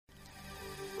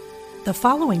The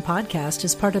following podcast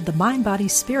is part of the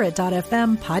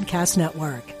MindBodySpirit.fm podcast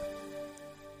network.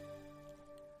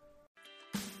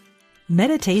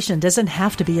 Meditation doesn't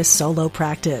have to be a solo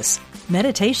practice.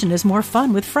 Meditation is more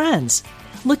fun with friends.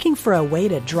 Looking for a way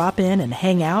to drop in and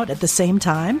hang out at the same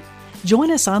time? Join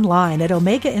us online at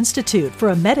Omega Institute for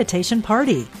a meditation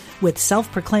party with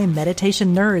self-proclaimed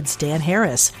meditation nerds Dan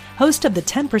Harris, host of the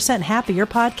 10% Happier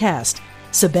podcast,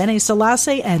 Sebene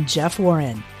Selassie, and Jeff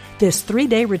Warren. This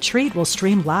 3-day retreat will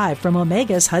stream live from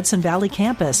Omega's Hudson Valley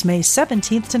campus May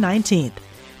 17th to 19th.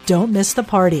 Don't miss the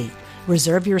party.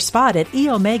 Reserve your spot at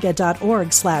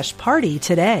eomega.org/party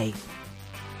today.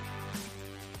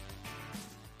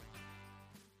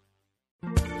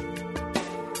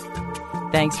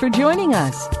 Thanks for joining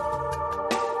us.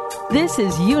 This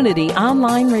is Unity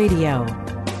Online Radio,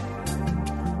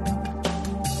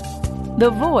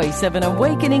 the voice of an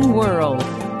awakening world.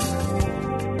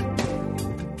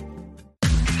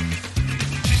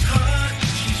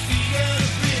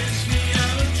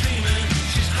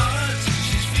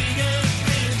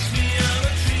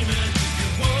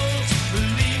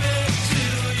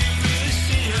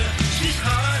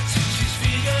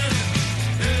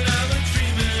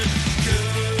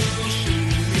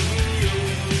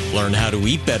 Learn how to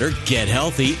eat better, get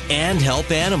healthy, and help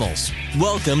animals.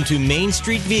 Welcome to Main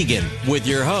Street Vegan with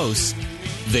your host,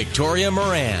 Victoria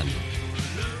Moran.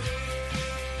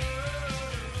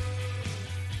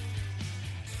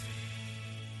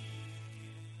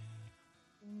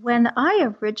 When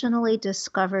I originally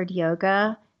discovered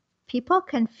yoga, people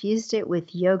confused it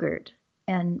with yogurt,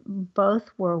 and both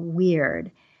were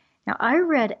weird. Now, I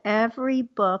read every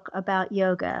book about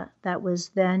yoga that was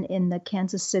then in the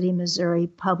Kansas City, Missouri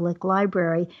Public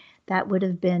Library. That would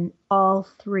have been all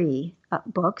three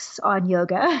books on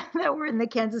yoga that were in the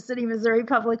Kansas City, Missouri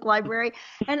Public Library.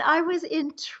 And I was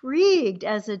intrigued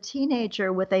as a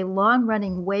teenager with a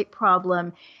long-running weight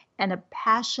problem and a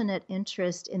passionate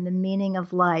interest in the meaning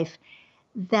of life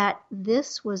that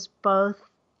this was both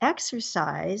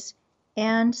exercise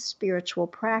and spiritual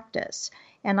practice.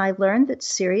 And I learned that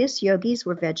serious yogis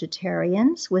were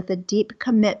vegetarians with a deep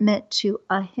commitment to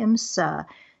ahimsa,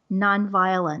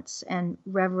 nonviolence, and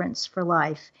reverence for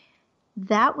life.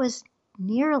 That was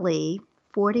nearly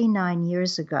 49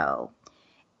 years ago.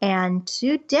 And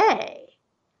today,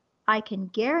 I can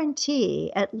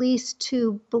guarantee at least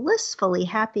 2 blissfully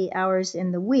happy hours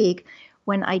in the week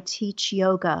when I teach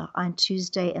yoga on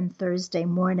Tuesday and Thursday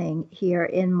morning here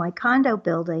in my condo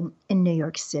building in New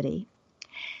York City.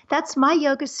 That's my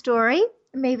yoga story.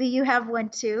 Maybe you have one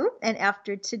too. And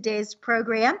after today's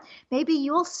program, maybe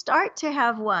you'll start to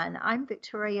have one. I'm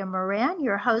Victoria Moran,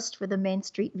 your host for the Main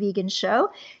Street Vegan Show.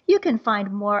 You can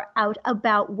find more out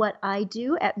about what I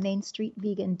do at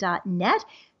mainstreetvegan.net.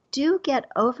 Do get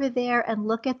over there and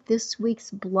look at this week's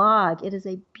blog. It is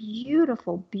a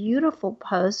beautiful, beautiful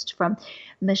post from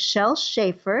Michelle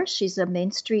Schaefer. She's a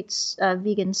Main Street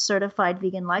Vegan certified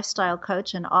vegan lifestyle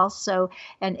coach and also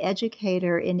an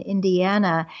educator in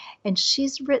Indiana. And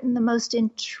she's written the most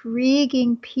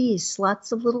intriguing piece,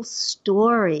 lots of little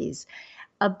stories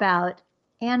about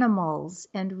animals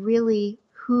and really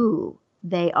who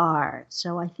they are.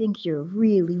 So I think you're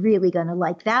really, really going to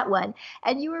like that one.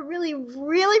 And you are really,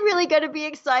 really, really going to be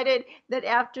excited that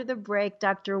after the break,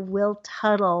 Dr. Will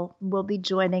Tuttle will be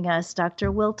joining us.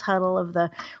 Dr. Will Tuttle of the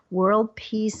World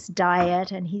Peace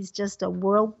Diet, and he's just a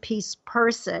world peace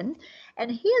person.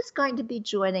 And he is going to be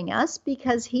joining us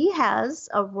because he has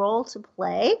a role to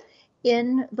play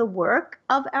in the work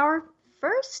of our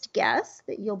first guest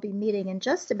that you'll be meeting in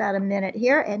just about a minute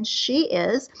here. And she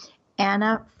is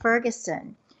Anna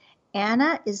Ferguson.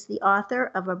 Anna is the author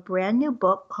of a brand new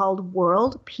book called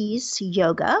World Peace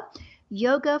Yoga,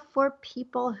 Yoga for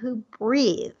People Who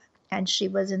Breathe. And she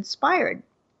was inspired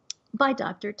by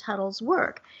Dr. Tuttle's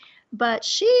work. But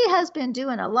she has been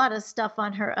doing a lot of stuff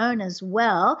on her own as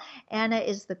well. Anna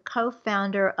is the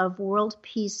co-founder of World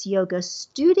Peace Yoga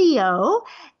Studio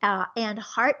and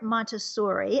Heart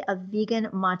Montessori, a vegan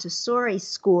Montessori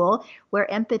school where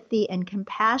empathy and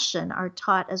compassion are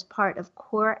taught as part of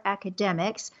core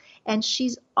academics. And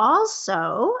she's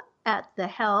also at the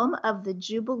helm of the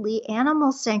Jubilee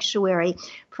Animal Sanctuary,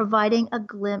 providing a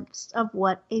glimpse of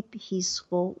what a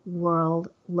peaceful world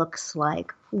looks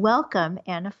like. Welcome,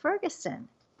 Anna Ferguson.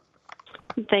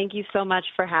 Thank you so much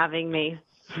for having me.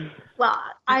 Well,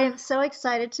 I am so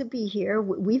excited to be here.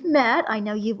 We've met. I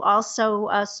know you've also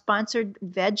sponsored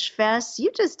Veg Fest.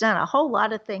 You've just done a whole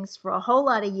lot of things for a whole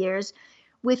lot of years.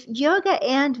 With yoga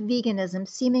and veganism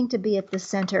seeming to be at the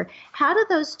center, how do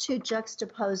those two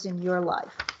juxtapose in your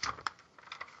life?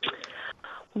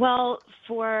 Well,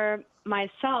 for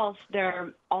myself,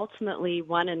 they're ultimately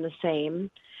one and the same.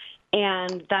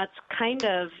 And that's kind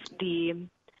of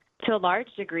to a large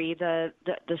degree, the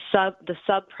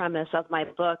sub premise of my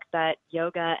book, that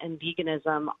yoga and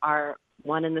veganism are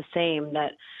one and the same.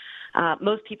 That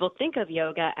most people think of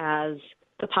yoga as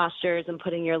the postures and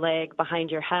putting your leg behind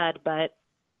your head, but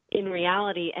in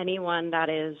reality, anyone that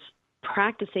is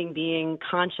practicing being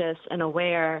conscious and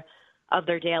aware of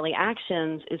their daily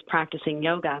actions is practicing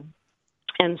yoga.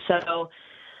 And so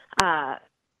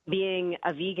being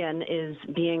a vegan is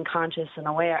being conscious and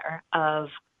aware of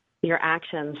your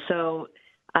actions. So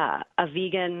a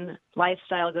vegan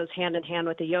lifestyle goes hand in hand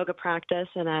with a yoga practice,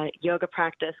 and a yoga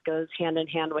practice goes hand in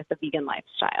hand with a vegan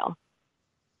lifestyle.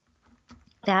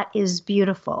 That is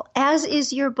beautiful, as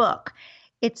is your book.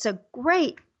 It's a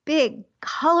great, big,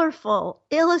 colorful,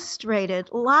 illustrated,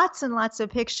 lots and lots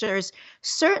of pictures,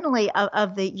 certainly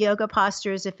of the yoga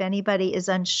postures. If anybody is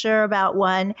unsure about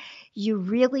one, you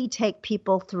really take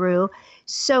people through.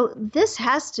 So this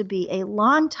has to be a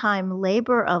long time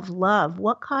labor of love.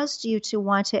 What caused you to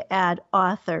want to add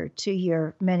author to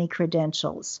your many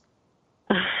credentials?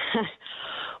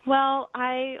 Well,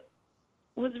 I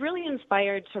was really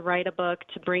inspired to write a book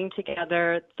to bring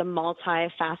together the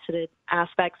multifaceted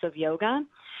aspects of yoga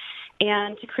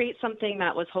and to create something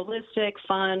that was holistic,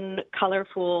 fun,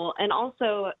 colorful, and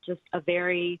also just a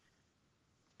very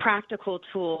practical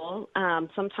tool.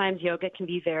 Sometimes yoga can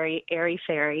be very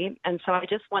airy-fairy, and so I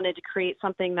just wanted to create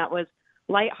something that was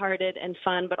lighthearted and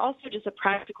fun, but also just a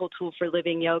practical tool for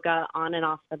living yoga on and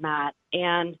off the mat.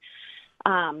 And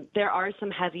there are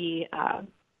some heavy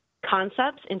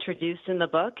concepts introduced in the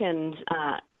book, and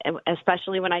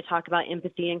especially when I talk about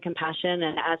empathy and compassion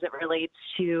and as it relates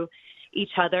to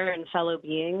each other and fellow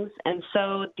beings. And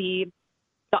so the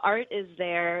art is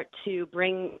there to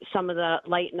bring some of the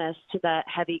lightness to the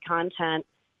heavy content,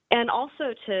 and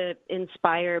also to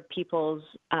inspire people's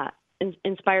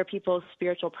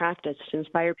spiritual practice, to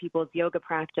inspire people's yoga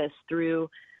practice through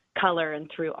color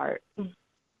and through art.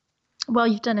 Well,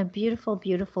 you've done a beautiful,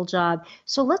 beautiful job.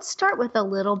 So let's start with a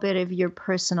little bit of your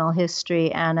personal history,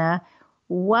 Anna.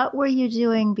 What were you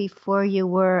doing before you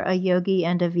were a yogi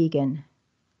and a vegan?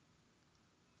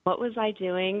 What was I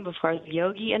doing before I was a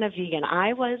yogi and a vegan?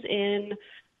 I was in,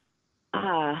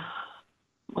 I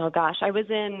was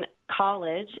in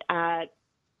college at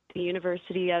the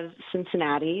University of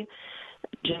Cincinnati,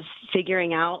 just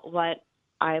figuring out what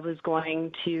I was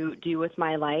going to do with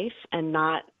my life and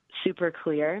not super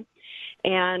clear.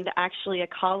 And actually a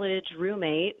college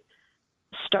roommate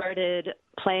started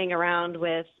playing around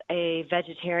with a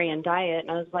vegetarian diet, and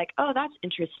I was like, oh, that's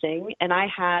interesting. And I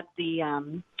had the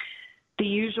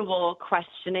usual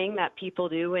questioning that people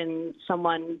do when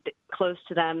someone close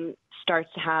to them starts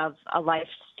to have a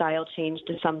lifestyle change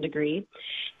to some degree.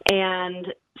 And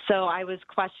so I was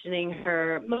questioning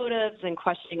her motives and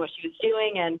questioning what she was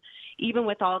doing. And even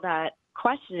with all that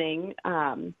questioning,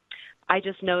 I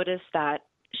just noticed that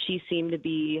she seemed to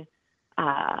be,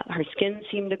 her skin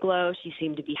seemed to glow. She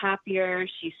seemed to be happier.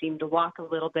 She seemed to walk a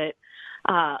little bit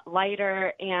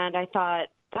lighter. And I thought,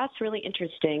 that's really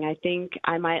interesting. I think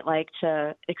I might like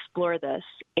to explore this.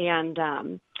 And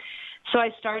so I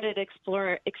started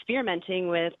experimenting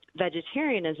with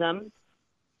vegetarianism,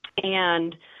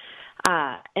 and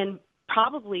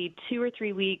probably 2 or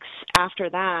 3 weeks after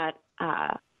that,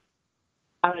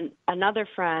 another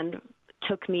friend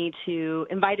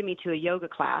invited me to a yoga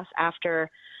class after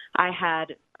I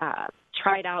had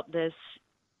tried out this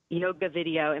yoga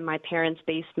video in my parents'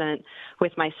 basement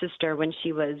with my sister when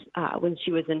she was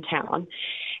in town.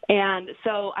 And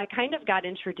so I kind of got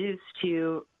introduced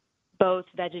to both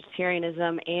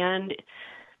vegetarianism and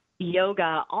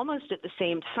yoga almost at the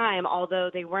same time, although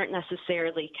they weren't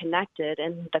necessarily connected.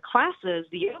 And the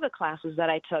yoga classes that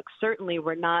I took certainly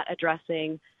were not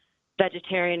addressing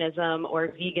vegetarianism or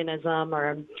veganism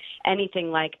or anything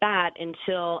like that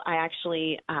until I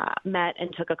actually met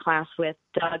and took a class with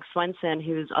Doug Swenson,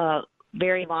 who's a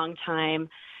very long time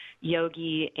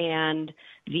yogi and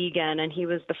vegan. And he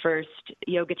was the first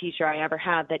yoga teacher I ever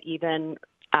had that even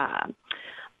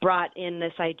brought in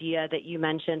this idea that you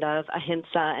mentioned of ahimsa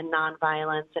and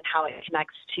nonviolence and how it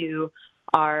connects to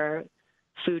our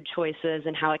food choices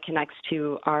and how it connects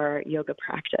to our yoga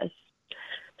practice.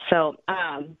 So,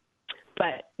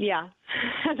 but yeah,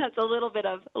 that's a little bit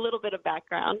of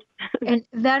background. And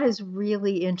that is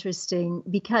really interesting,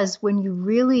 because when you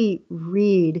really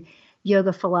read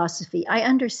yoga philosophy, I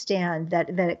understand that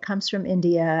it comes from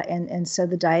India, and so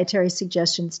the dietary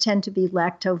suggestions tend to be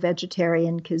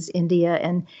lacto-vegetarian because India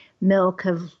and milk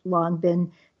have long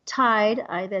been tied.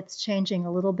 That's changing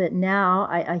a little bit now,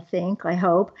 I think, I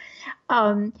hope.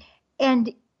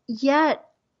 And yet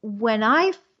when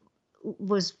I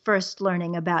was first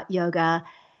learning about yoga,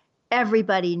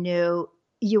 everybody knew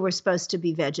you were supposed to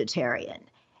be vegetarian.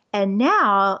 And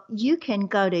now you can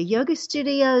go to yoga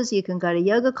studios, you can go to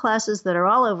yoga classes that are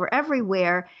all over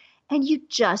everywhere, and you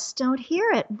just don't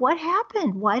hear it. What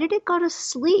happened? Why did it go to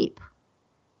sleep?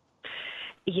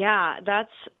 Yeah, that's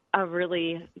a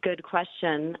really good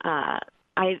question.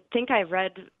 I think I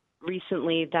read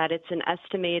recently that it's an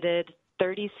estimated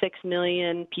 36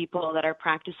 million people that are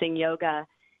practicing yoga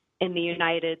in the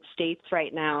United States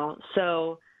right now.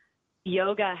 So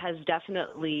yoga has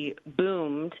definitely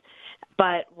boomed,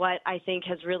 but what I think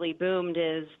has really boomed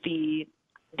is the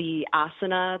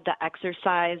asana, the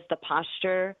exercise, the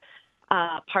posture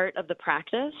part of the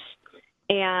practice,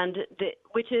 and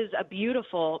which is a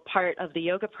beautiful part of the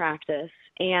yoga practice.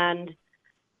 And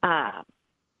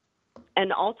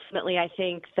ultimately, I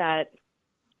think that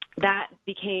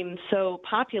became so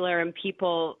popular, and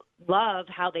people love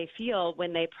how they feel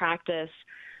when they practice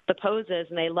the poses,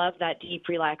 and they love that deep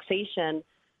relaxation.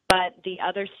 But the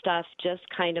other stuff just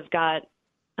kind of got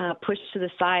pushed to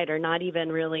the side, or not even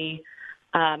really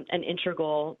an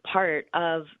integral part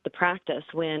of the practice,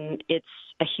 when it's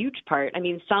a huge part. I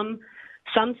mean, some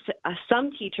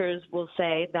teachers will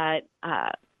say that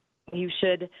you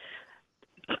should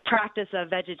practice a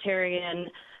vegetarian,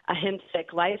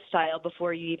 ahimsic lifestyle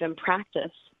before you even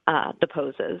practice the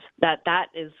poses. That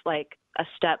is like a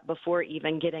step before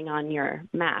even getting on your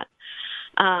mat.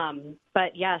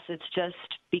 But yes, it's just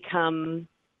become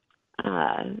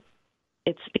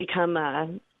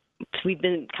we've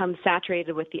become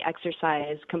saturated with the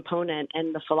exercise component,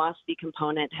 and the philosophy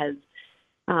component has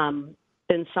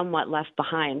been somewhat left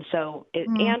behind. So,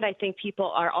 and I think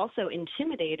people are also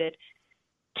intimidated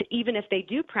to, even if they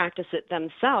do practice it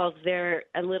themselves, they're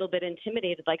a little bit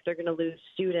intimidated, like they're going to lose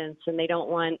students, and they don't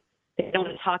want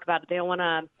to talk about it. They don't want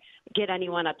to get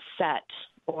anyone upset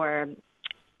or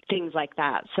things like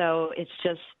that. So it's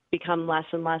just become less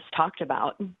and less talked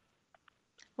about.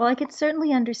 Well, I could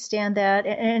certainly understand that.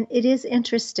 And it is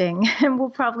interesting. And we'll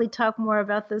probably talk more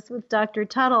about this with Dr.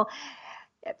 Tuttle.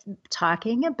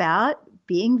 Talking about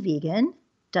being vegan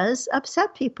does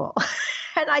upset people.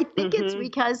 And I think it's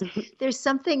because there's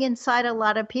something inside a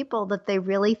lot of people that they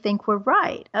really think we're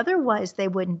right. Otherwise, they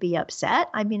wouldn't be upset.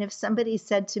 I mean, if somebody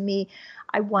said to me,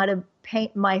 I want to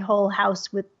paint my whole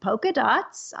house with polka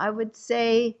dots, I would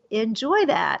say, enjoy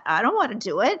that. I don't want to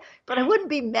do it, but I wouldn't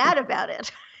be mad about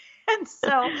it. And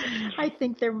so I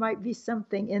think there might be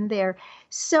something in there.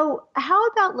 So how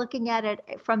about looking at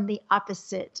it from the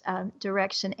opposite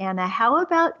direction, Anna? How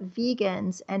about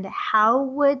vegans, and how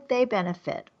would they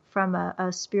benefit from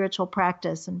a spiritual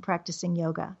practice and practicing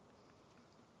yoga?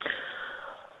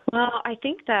 Well, I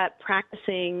think that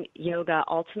practicing yoga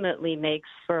ultimately makes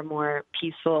for a more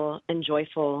peaceful and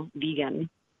joyful vegan,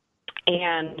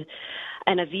 and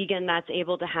a vegan that's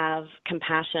able to have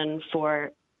compassion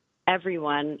for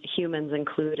everyone, humans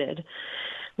included.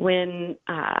 When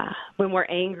we're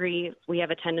angry, we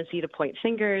have a tendency to point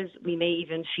fingers. We may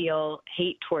even feel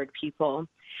hate toward people.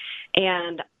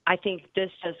 And I think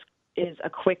this just is a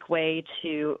quick way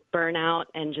to burn out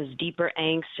and just deeper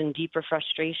angst and deeper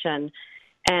frustration.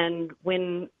 And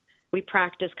when we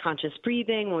practice conscious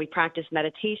breathing, when we practice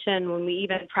meditation, when we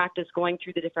even practice going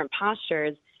through the different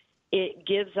postures, it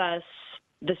gives us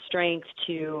the strength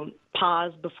to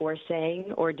pause before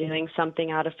saying or doing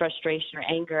something out of frustration or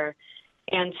anger,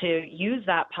 and to use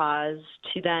that pause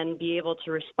to then be able to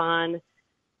respond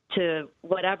to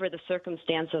whatever the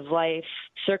circumstances of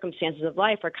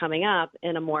life are coming up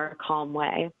in a more calm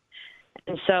way.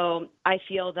 And so I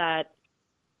feel that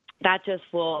just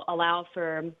will allow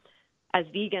for, as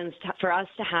vegans, for us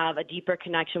to have a deeper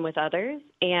connection with others,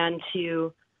 and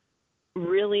to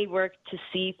really work to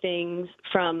see things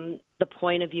from the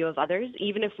point of view of others,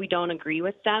 even if we don't agree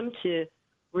with them, to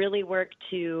really work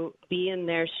to be in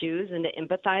their shoes and to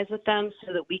empathize with them,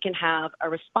 so that we can have a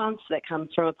response that comes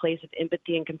from a place of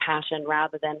empathy and compassion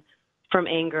rather than from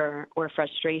anger or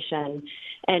frustration.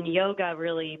 And yoga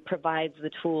really provides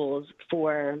the tools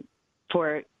for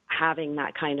having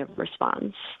that kind of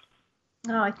response.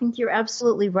 Oh, I think you're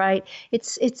absolutely right.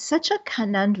 It's such a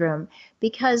conundrum,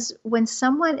 because when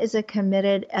someone is a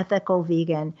committed ethical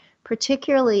vegan,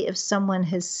 particularly if someone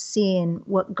has seen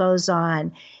what goes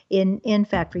on in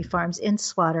factory farms, in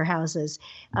slaughterhouses,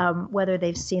 whether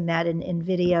they've seen that in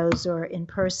videos or in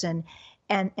person,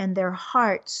 and their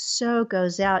heart so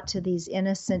goes out to these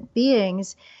innocent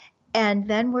beings. And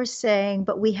then we're saying,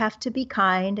 but we have to be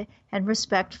kind and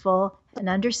respectful and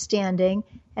understanding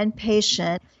and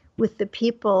patient with the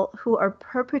people who are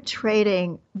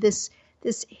perpetrating this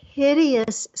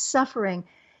hideous suffering.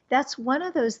 that's one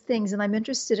of those things, and I'm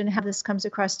interested in how this comes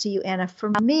across to you, Anna.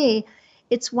 For me,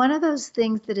 it's one of those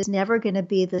things that is never going to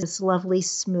be this lovely,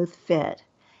 smooth fit.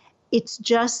 It's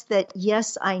just that,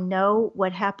 yes, I know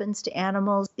what happens to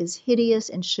animals is hideous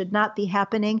and should not be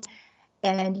happening.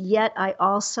 And yet I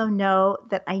also know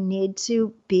that I need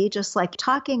to be, just like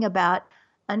talking about,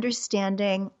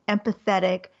 understanding,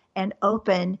 empathetic, and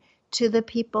open to the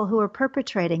people who are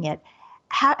perpetrating it.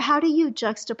 How do you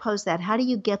juxtapose that? How do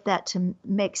you get that to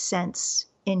make sense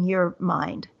in your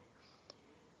mind?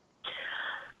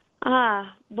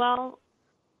 Well,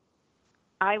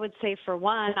 I would say, for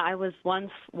one, I was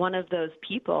once one of those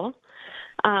people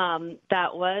that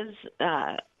was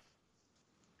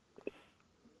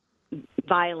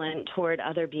violent toward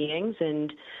other beings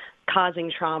and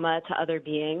causing trauma to other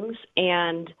beings.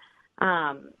 And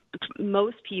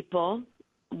most people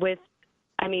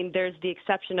there's the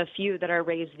exception of few that are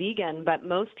raised vegan, but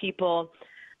most people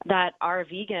that are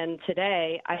vegan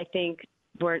today, I think,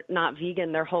 were not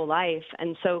vegan their whole life.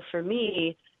 And so for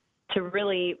me to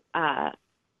really, I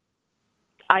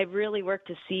really work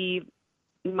to see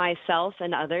myself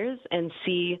and others and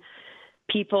see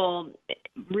people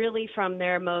really from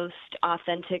their most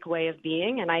authentic way of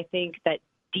being. And I think that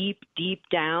deep, deep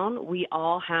down, we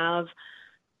all have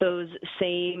those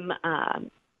same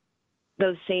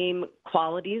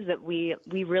qualities that we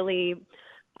really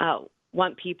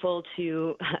want people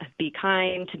to be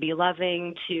kind, to be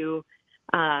loving, to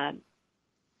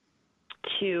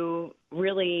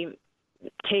really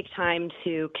take time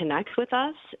to connect with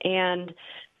us. And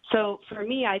so for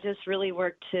me, I just really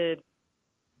work to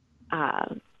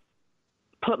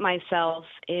put myself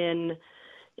in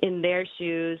their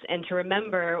shoes and to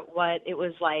remember what it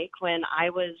was like when I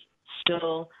was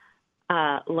still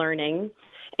learning,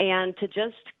 and to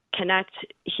just connect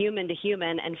human to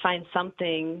human and find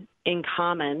something in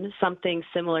common, something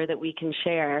similar that we can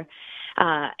share,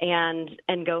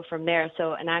 and go from there.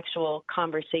 So an actual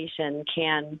conversation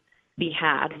can be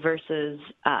had versus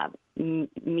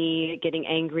me getting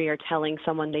angry or telling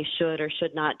someone they should or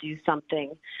should not do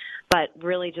something, but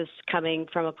really just coming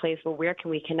from a place where can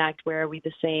we connect, where are we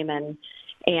the same, and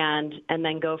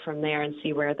then go from there and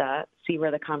see where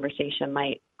the conversation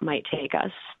might take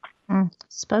us.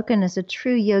 Spoken as a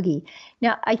true yogi.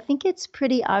 Now, I think it's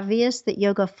pretty obvious that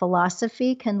yoga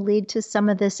philosophy can lead to some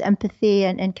of this empathy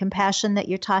and compassion that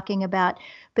you're talking about.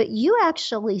 But you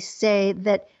actually say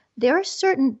that there are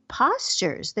certain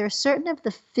postures, there are certain of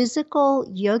the physical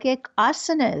yogic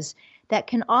asanas that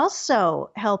can also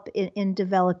help in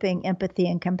developing empathy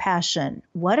and compassion.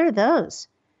 What are those?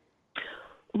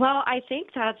 Well, I think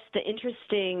that's the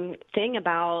interesting thing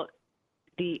about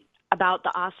the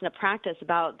asana practice,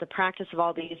 about the practice of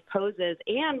all these poses,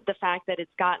 and the fact that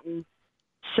it's gotten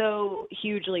so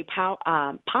hugely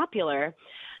popular.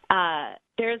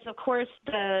 There's, of course,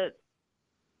 the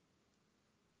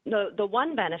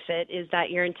one benefit is that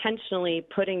you're intentionally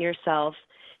putting yourself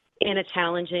in a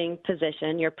challenging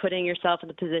position. You're putting yourself in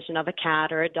the position of a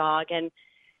cat or a dog, and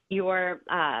you're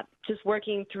just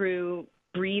working through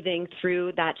breathing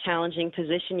through that challenging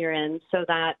position you're in, so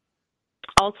that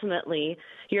ultimately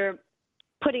you're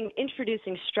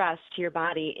introducing stress to your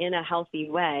body in a healthy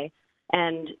way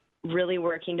and really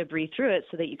working to breathe through it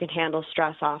so that you can handle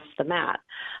stress off the mat.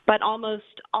 But almost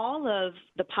all of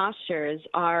the postures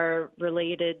are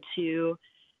related to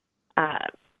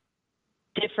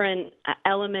different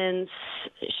elements,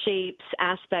 shapes,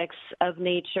 aspects of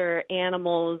nature,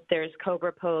 animals. There's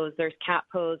cobra pose, there's cat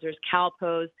pose, there's cow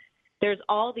pose. There's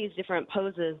all these different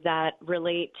poses that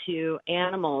relate to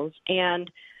animals.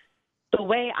 And the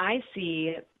way I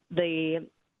see the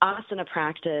asana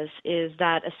practice is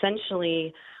that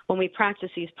essentially when we practice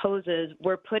these poses,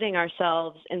 we're putting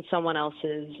ourselves in someone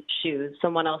else's shoes,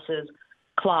 someone else's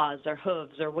claws or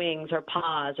hooves or wings or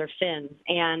paws or fins,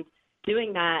 and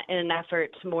doing that in an effort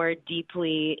to more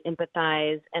deeply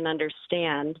empathize and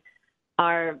understand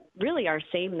our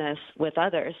sameness with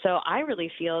others. So I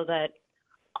really feel that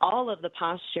all of the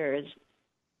postures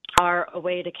are a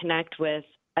way to connect with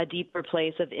a deeper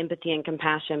place of empathy and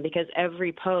compassion, because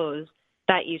every pose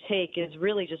that you take is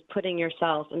really just putting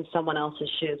yourself in someone else's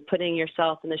shoes, putting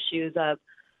yourself in the shoes of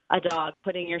a dog,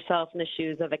 putting yourself in the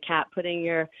shoes of a cat, putting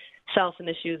yourself in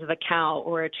the shoes of a cow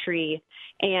or a tree,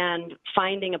 and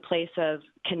finding a place of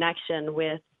connection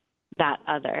with that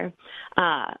other.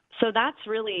 So that's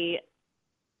really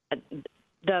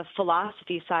the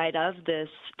philosophy side of this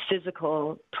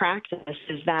physical practice,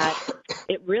 is that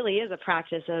it really is a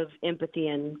practice of empathy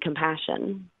and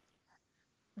compassion.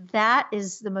 That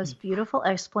is the most beautiful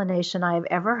explanation I have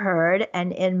ever heard.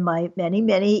 And in my many,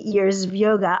 many years of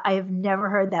yoga, I have never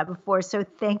heard that before. So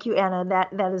thank you, Anna.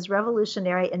 That is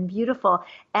revolutionary and beautiful,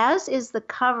 as is the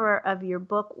cover of your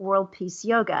book, World Peace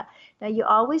Yoga. Now, you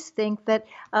always think that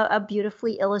a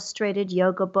beautifully illustrated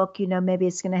yoga book, maybe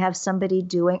it's going to have somebody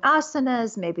doing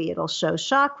asanas, maybe it'll show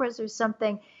chakras or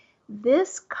something.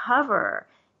 This cover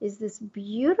is this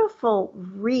beautiful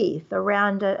wreath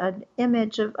around an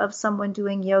image of someone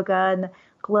doing yoga and the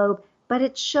globe, but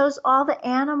it shows all the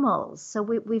animals. So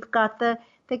we've got the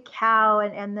cow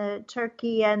and the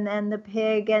turkey and the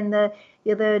pig and the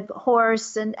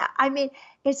horse. And I mean,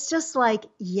 it's just like,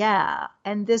 yeah.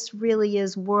 And this really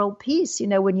is world peace.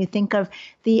 When you think of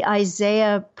the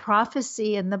Isaiah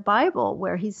prophecy in the Bible,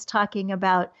 where he's talking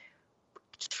about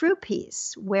true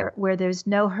peace, where there's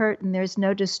no hurt and there's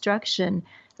no destruction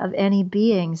of any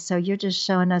being. So you're just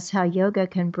showing us how yoga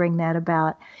can bring that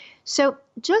about. So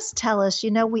just tell us,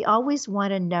 we always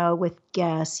want to know with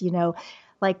guests,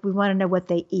 like we want to know what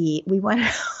they eat. We want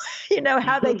to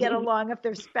how they get along if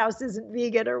their spouse isn't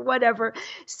vegan or whatever.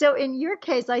 So in your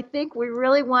case, I think we're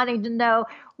really wanting to know,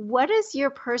 what does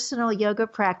your personal yoga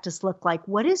practice look like?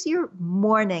 What does your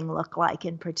morning look like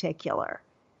in particular?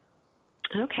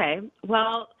 Okay.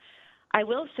 Well, I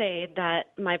will say that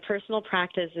my personal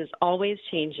practice is always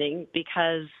changing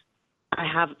because I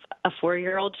have a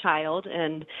 4-year-old child,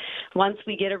 and once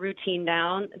we get a routine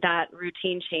down, that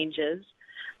routine changes.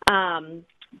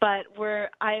 But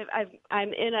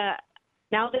I'm in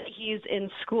now that he's in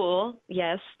school,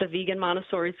 yes, the vegan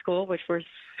Montessori school, which we're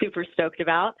super stoked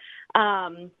about.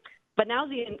 But now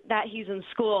that he's in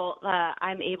school,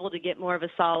 I'm able to get more of a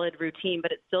solid routine,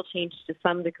 but it still changes to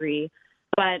some degree.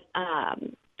 But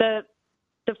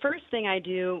the first thing I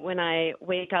do when I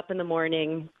wake up in the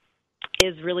morning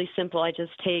is really simple. I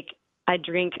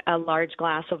drink a large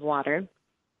glass of water,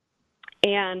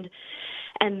 and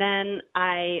then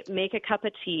I make a cup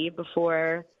of tea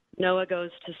before Noah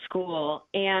goes to school.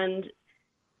 And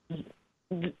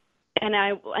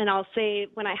I'll say,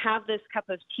 when I have this cup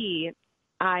of tea,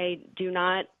 I do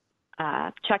not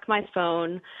check my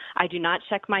phone. I do not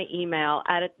check my email.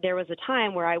 There was a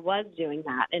time where I was doing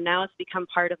that, and now it's become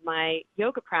part of my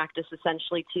yoga practice,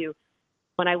 essentially, to,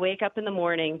 when I wake up in the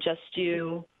morning, just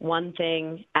do one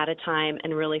thing at a time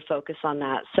and really focus on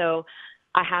that. So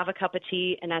I have a cup of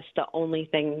tea, and that's the only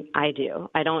thing I do.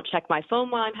 I don't check my phone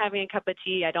while I'm having a cup of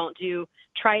tea. I don't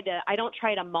try to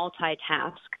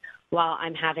multitask while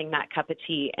I'm having that cup of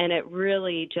tea, and it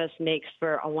really just makes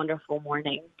for a wonderful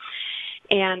morning.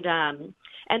 And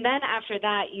then after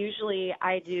that, usually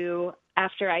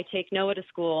after I take Noah to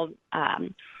school,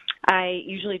 I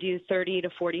usually do 30 to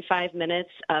 45 minutes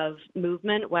of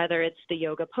movement, whether it's the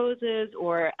yoga poses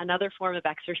or another form of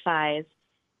exercise.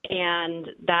 And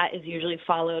that is usually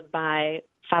followed by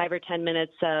 5 or 10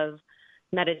 minutes of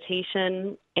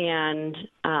meditation. And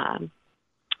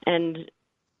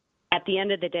at the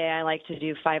end of the day, I like to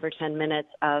do 5 or 10 minutes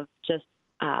of just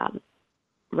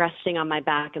resting on my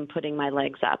back and putting my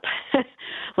legs up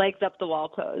the wall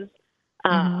pose.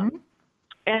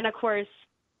 And of course,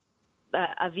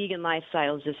 a vegan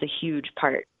lifestyle is just a huge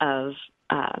part of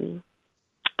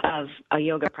a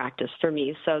yoga practice for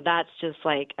me. So that's just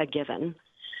like a given,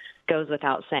 goes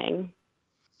without saying.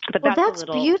 But that's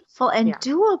beautiful and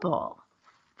doable.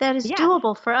 That is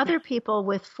doable for other people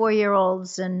with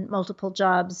 4-year-olds and multiple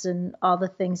jobs and all the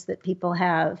things that people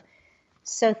have.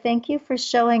 So thank you for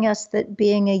showing us that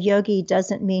being a yogi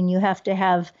doesn't mean you have to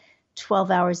have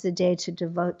 12 hours a day to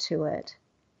devote to it.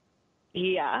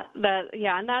 Yeah,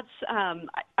 and that's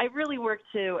I really work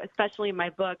to, especially in my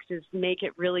books, is make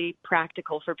it really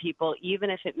practical for people,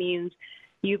 even if it means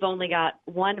you've only got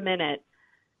 1 minute.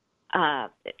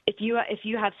 If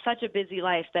you have such a busy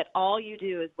life that all you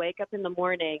do is wake up in the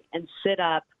morning and sit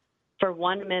up for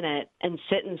 1 minute and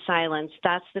sit in silence,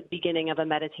 that's the beginning of a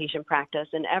meditation practice,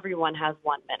 and everyone has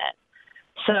 1 minute.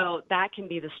 So that can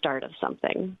be the start of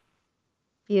something.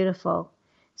 Beautiful.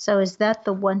 So is that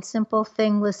the one simple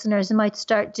thing listeners might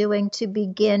start doing to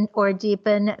begin or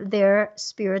deepen their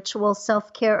spiritual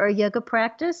self-care or yoga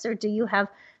practice, or do you have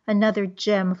another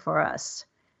gem for us?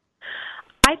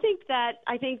 I think that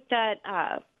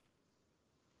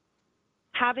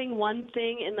having one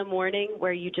thing in the morning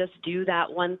where you just do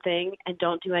that one thing and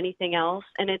don't do anything else,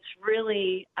 and it's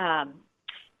really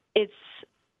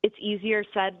it's easier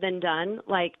said than done.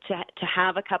 Like to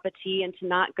have a cup of tea and to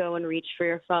not go and reach for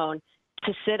your phone,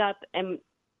 to sit up and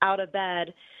out of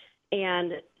bed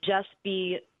and just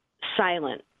be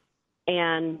silent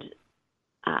and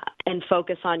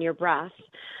focus on your breath.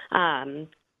 I'm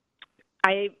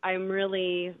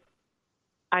really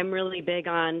I'm really big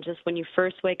on just when you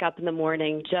first wake up in the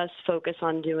morning, just focus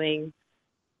on doing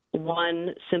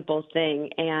one simple thing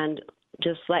and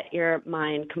just let your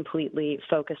mind completely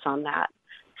focus on that.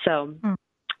 So,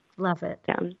 love it.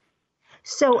 Yeah.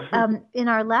 So in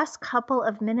our last couple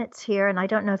of minutes here, and I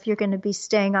don't know if you're going to be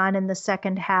staying on in the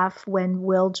second half when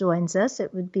Will joins us.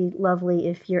 It would be lovely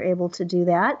if you're able to do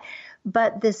that.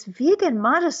 But this vegan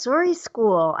Montessori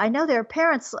school, I know there are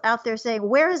parents out there saying,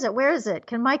 where is it? Where is it?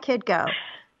 Can my kid go?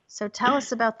 So tell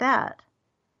us about that.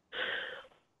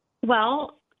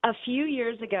 Well, a few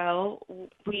years ago,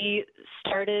 we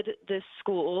started this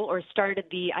school, or started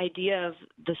the idea of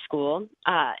the school.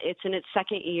 It's in its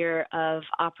second year of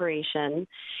operation,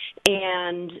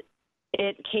 and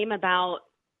it came about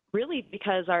really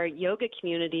because our yoga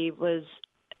community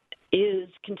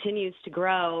continues to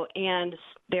grow, and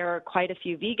there are quite a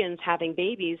few vegans having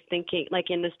babies, thinking like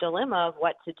in this dilemma of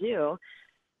what to do.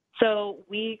 So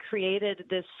we created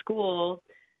this school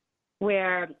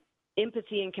where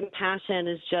empathy and compassion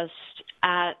is just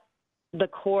at the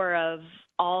core of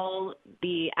all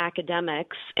the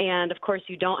academics. And of course,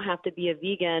 you don't have to be a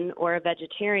vegan or a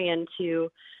vegetarian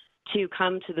to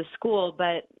come to the school,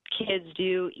 but kids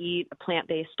do eat a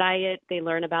plant-based diet. They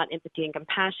learn about empathy and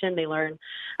compassion. They learn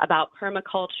about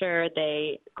permaculture.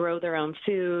 They grow their own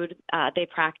food. They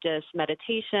practice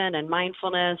meditation and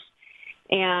mindfulness.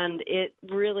 And it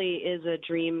really is a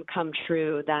dream come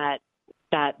true that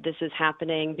this is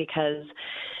happening, because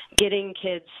getting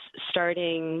kids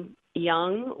starting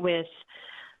young with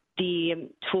the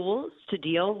tools to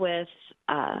deal with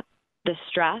the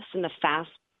stress and the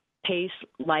fast-paced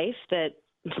life that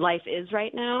life is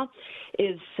right now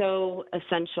is so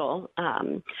essential.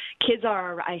 Kids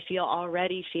are, I feel,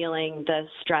 already feeling the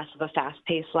stress of a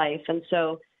fast-paced life, and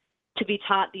so to be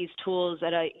taught these tools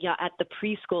at the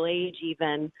preschool age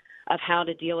even, of how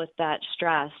to deal with that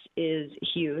stress is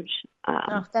huge.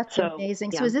 That's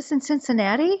amazing. Yeah. So is this in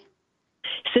Cincinnati?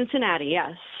 Cincinnati,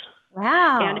 yes.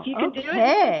 Wow. And if you can do it in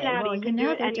Cincinnati, you can do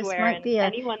it anywhere. Might be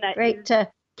a great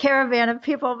caravan of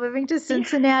people moving to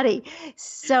Cincinnati.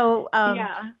 So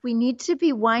we need to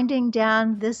be winding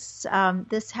down this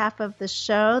half of the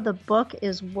show. The book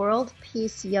is World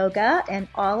Peace Yoga, and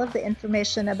all of the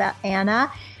information about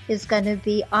Anna is going to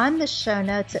be on the show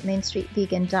notes at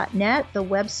mainstreetvegan.net, the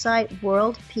website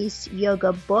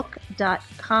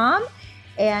worldpeaceyogabook.com,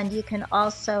 and you can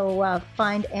also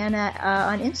find Anna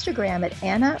on Instagram at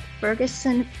Anna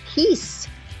Ferguson Peace.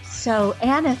 So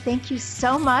Anna, thank you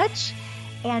so much.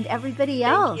 And everybody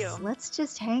else, let's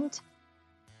just hang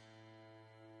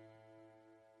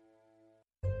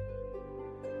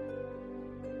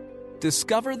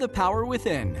Discover the power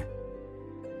within.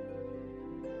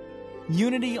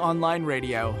 Unity Online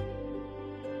Radio.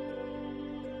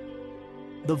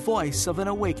 The voice of an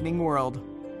awakening world.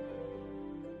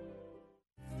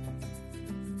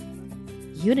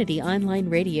 Unity Online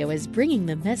Radio is bringing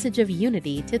the message of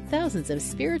unity to thousands of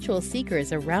spiritual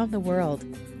seekers around the world.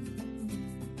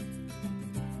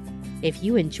 If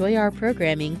you enjoy our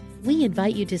programming, we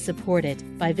invite you to support it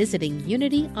by visiting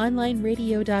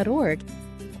unityonlineradio.org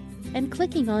and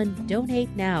clicking on Donate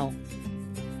Now.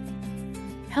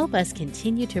 Help us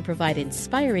continue to provide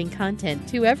inspiring content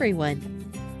to everyone.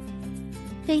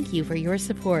 Thank you for your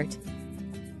support.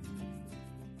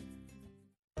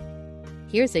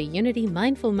 Here's a Unity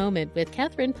Mindful Moment with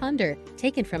Catherine Ponder,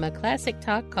 taken from a classic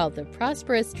talk called The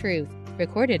Prosperous Truth,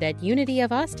 recorded at Unity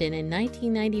of Austin in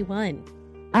 1991.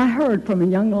 I heard from a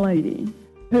young lady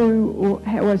who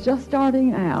was just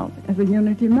starting out as a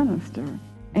Unity minister,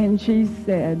 and she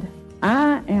said,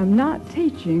 I am not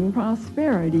teaching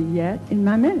prosperity yet in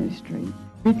my ministry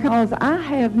because I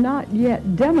have not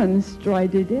yet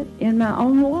demonstrated it in my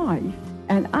own life,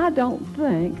 and I don't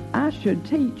think I should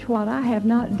teach what I have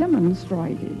not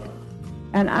demonstrated.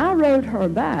 And I wrote her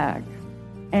back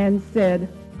and said,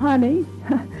 honey,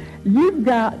 you've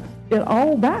got it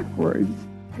all backwards.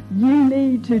 You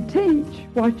need to teach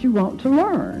what you want to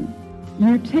learn.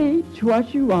 You teach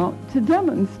what you want to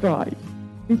demonstrate,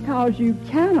 because you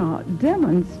cannot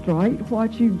demonstrate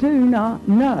what you do not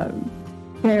know.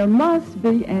 There must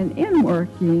be an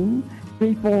inworking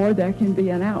before there can be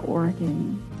an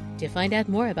outworking. To find out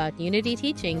more about Unity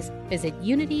teachings, visit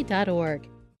unity.org.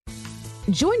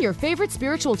 Join your favorite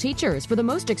spiritual teachers for the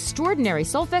most extraordinary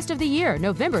Soul Fest of the year,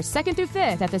 November 2nd through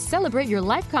 5th at the Celebrate Your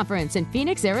Life Conference in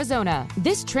Phoenix, Arizona.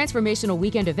 This transformational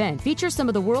weekend event features some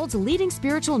of the world's leading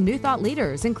spiritual New Thought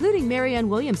leaders, including Marianne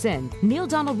Williamson, Neil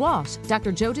Donald Walsh,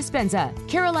 Dr. Joe Dispenza,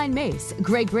 Caroline Mace,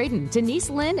 Greg Braden, Denise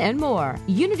Lynn, and more.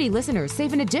 Unity listeners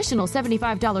save an additional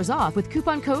 $75 off with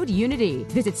coupon code UNITY.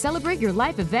 Visit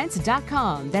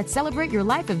CelebrateYourLifeEvents.com. That's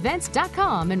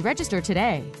CelebrateYourLifeEvents.com and register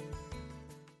today.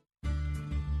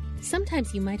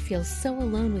 Sometimes you might feel so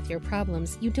alone with your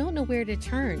problems you don't know where to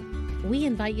turn. We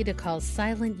invite you to call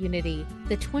Silent Unity,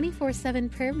 the 24/7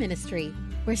 prayer ministry,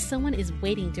 where someone is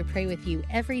waiting to pray with you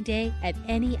every day at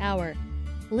any hour.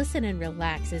 Listen and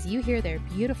relax as you hear their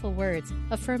beautiful words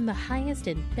affirm the highest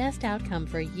and best outcome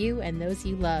for you and those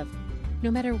you love.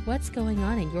 No matter what's going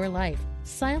on in your life,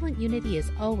 Silent Unity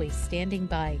is always standing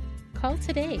by. Call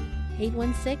today,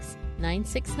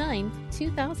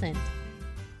 816-969-2000.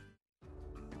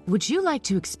 Would you like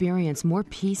to experience more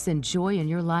peace and joy in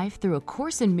your life through A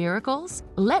Course in Miracles?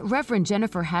 Let Reverend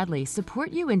Jennifer Hadley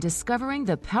support you in discovering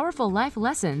the powerful life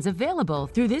lessons available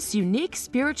through this unique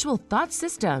spiritual thought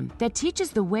system that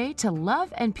teaches the way to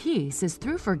love and peace is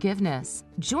through forgiveness.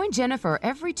 Join Jennifer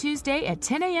every Tuesday at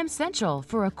 10 a.m. Central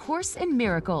for A Course in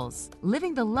Miracles,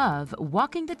 living the love,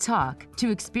 walking the talk,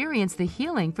 to experience the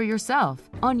healing for yourself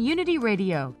on Unity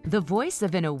Radio, the voice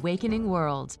of an awakening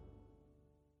world.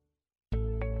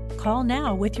 Call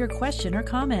now with your question or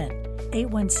comment.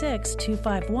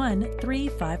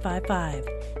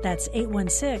 816-251-3555. That's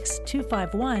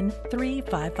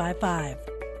 816-251-3555.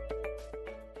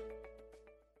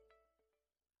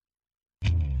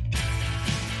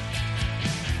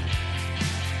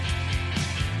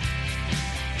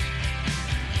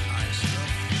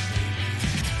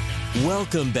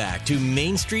 Welcome back to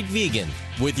Main Street Vegan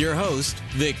with your host,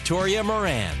 Victoria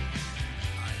Moran.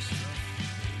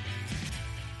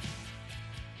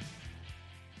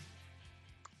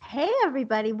 Hey,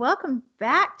 everybody. Welcome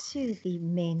back to the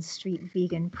Main Street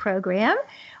Vegan program,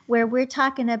 where we're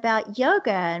talking about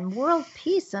yoga and world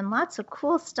peace and lots of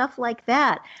cool stuff like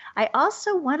that. I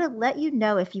also want to let you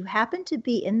know, if you happen to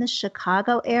be in the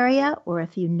Chicago area, or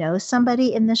if you know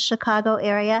somebody in the Chicago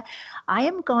area, I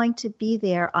am going to be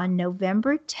there on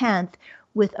November 10th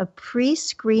with a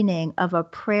pre-screening of A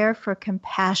Prayer for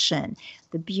Compassion,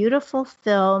 the beautiful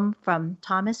film from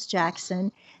Thomas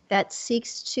Jackson that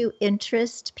seeks to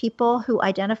interest people who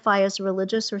identify as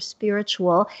religious or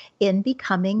spiritual in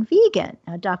becoming vegan.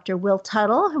 Now, Dr. Will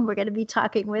Tuttle, whom we're going to be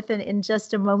talking with in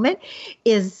just a moment,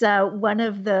 is one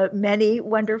of the many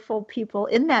wonderful people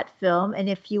in that film. And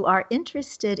if you are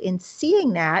interested in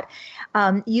seeing that,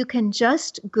 you can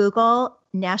just Google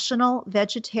National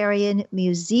Vegetarian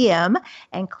Museum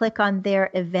and click on their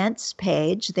events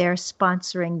page. They're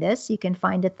sponsoring this. You can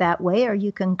find it that way, or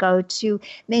you can go to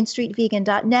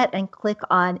mainstreetvegan.net and click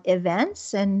on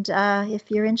events. And if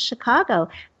you're in Chicago,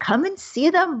 come and see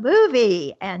the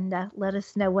movie and let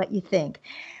us know what you think.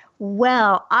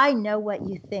 Well, I know what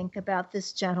you think about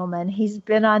this gentleman. He's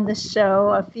been on the show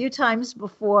a few times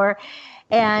before,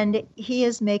 and he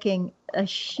is making a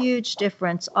huge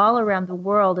difference all around the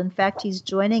world. In fact, he's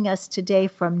joining us today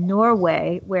from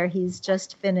Norway, where he's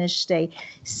just finished a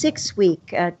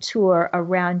 6-week tour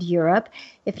around Europe.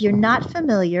 If you're not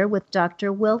familiar with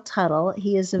Dr. Will Tuttle,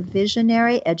 he is a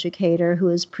visionary educator who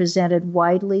is presented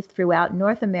widely throughout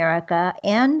North America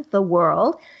and the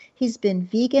world. He's been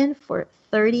vegan for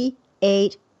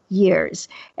 38 years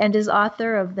and is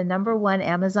author of the #1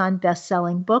 Amazon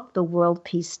best-selling book, The World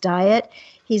Peace Diet.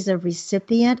 He's a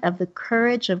recipient of the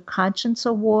Courage of Conscience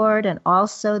Award and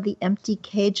also the Empty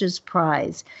Cages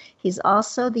Prize. He's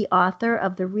also the author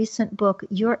of the recent book,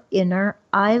 Your Inner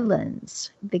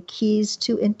Islands, The Keys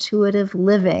to Intuitive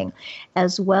Living,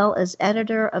 as well as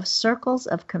editor of Circles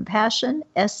of Compassion,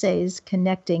 Essays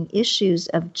Connecting Issues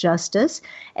of Justice.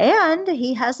 And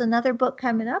he has another book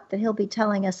coming up that he'll be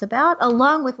telling us about,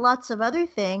 along with lots of other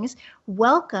things.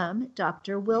 Welcome,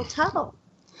 Dr. Will Tuttle.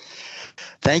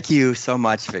 Thank you so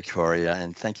much, Victoria,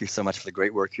 and thank you so much for the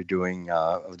great work you're doing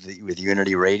with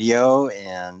Unity Radio.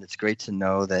 And it's great to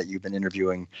know that you've been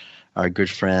interviewing our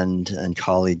good friend and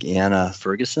colleague, Anna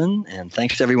Ferguson. And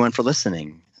thanks to everyone for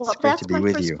listening. Well, that's my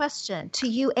first question to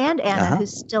you and Anna,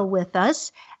 who's still with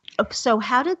us. So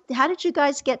how did you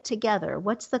guys get together?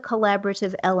 What's the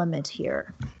collaborative element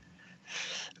here?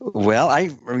 Well,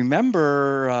 I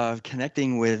remember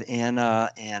connecting with Anna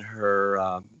and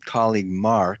her colleague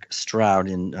Mark Stroud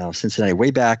in Cincinnati way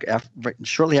back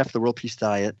shortly after the World Peace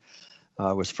Diet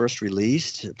was first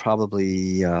released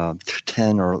probably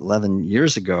 10 or 11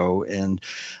 years ago. And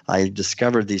I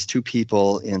discovered these two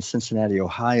people in Cincinnati,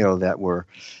 Ohio that were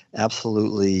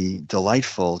absolutely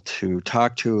delightful to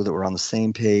talk to, that were on the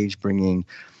same page, bringing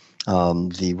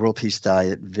the World Peace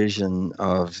Diet vision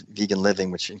of vegan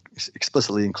living, which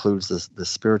explicitly includes the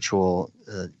spiritual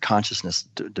consciousness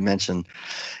dimension.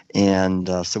 And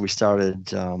so we started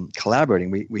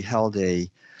collaborating. We held a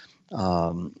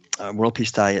World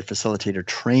Peace Diet facilitator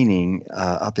training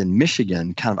up in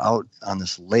Michigan, kind of out on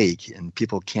this lake, and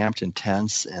people camped in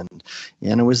tents, and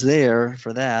Anna was there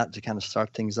for that to kind of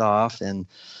start things off, and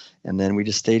then we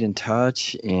just stayed in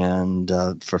touch, and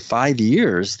for 5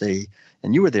 years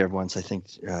and you were there once, I think,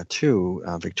 too,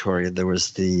 Victoria. There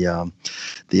was the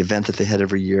event that they had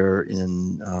every year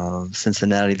in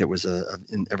Cincinnati. That was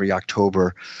in every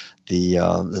October,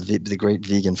 the great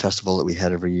vegan festival that we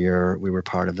had every year. We were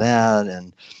part of that,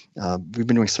 and we've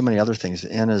been doing so many other things.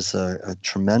 Anna's a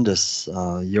tremendous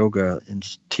yoga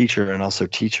teacher and also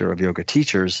teacher of yoga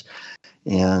teachers,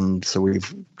 and so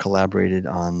we've collaborated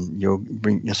on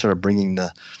yoga, sort of bringing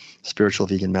the spiritual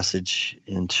vegan message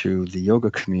into the yoga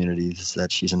communities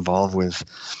that she's involved with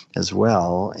as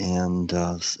well. And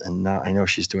now I know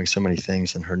she's doing so many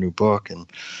things in her new book and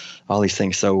all these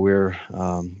things. So we're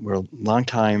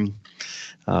longtime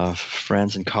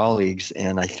friends and colleagues.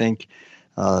 And I think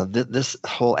this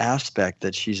whole aspect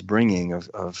that she's bringing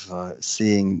of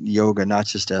seeing yoga not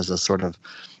just as a sort of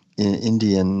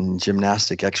Indian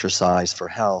gymnastic exercise for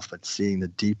health, but seeing the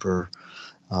deeper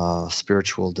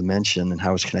spiritual dimension and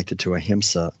how it's connected to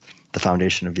ahimsa, the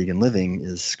foundation of vegan living,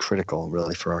 is critical,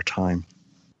 really, for our time.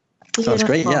 Beautiful. So it's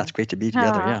great. Yeah, it's great to be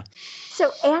together. Yeah.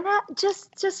 So Anna,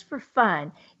 just for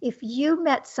fun, if you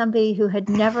met somebody who had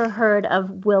never heard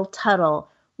of Will Tuttle,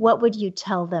 what would you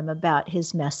tell them about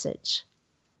his message?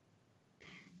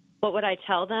 What would I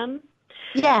tell them?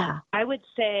 Yeah. I would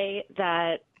say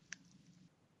that,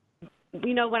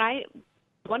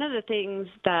 one of the things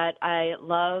that I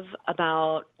love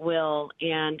about Will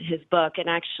and his book, and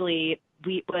actually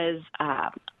he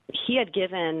had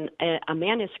given a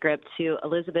manuscript to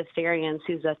Elizabeth Farians,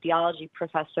 who's a theology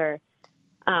professor,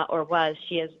 or was,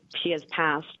 she has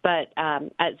passed, but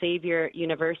at Xavier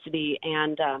University,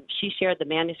 and she shared the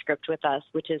manuscript with us,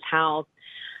 which was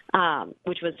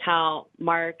how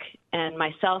Mark and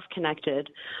myself connected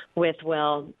with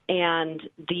Will. And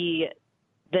the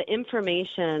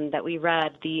information that we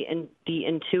read, the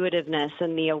intuitiveness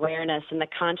and the awareness and the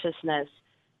consciousness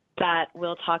that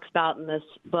Will talks about in this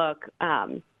book,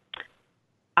 what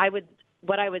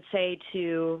I would say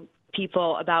to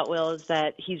people about Will is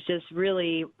that he's just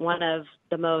really one of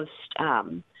the most,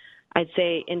 I'd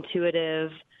say,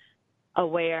 intuitive,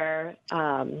 aware,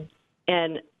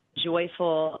 and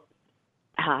joyful,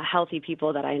 healthy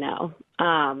people that I know.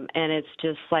 And it's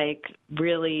just like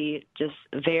really just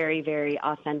very, very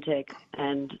authentic,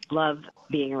 and love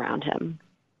being around him.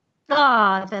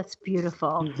 Ah, that's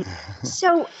beautiful.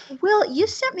 So, Will, you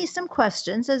sent me some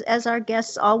questions, as our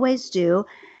guests always do.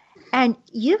 And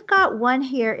you've got one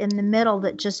here in the middle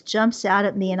that just jumps out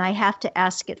at me, and I have to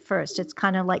ask it first. It's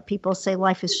kind of like people say,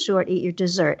 life is short, eat your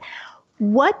dessert.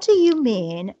 What do you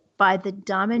mean by the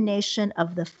domination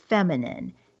of the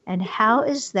feminine? And how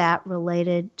is that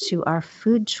related to our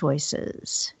food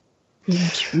choices?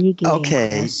 Intriguing. Okay.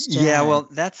 Question. Yeah. Well,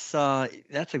 that's an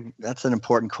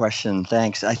important question.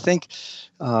 Thanks. I think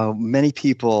many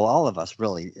people, all of us,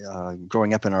 really,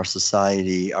 growing up in our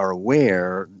society, are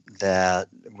aware that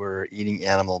we're eating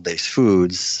animal-based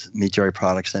foods, meat, dairy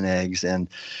products, and eggs, and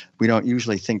we don't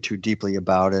usually think too deeply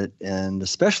about it. And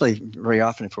especially very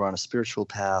often, if we're on a spiritual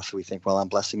path, we think, well, I'm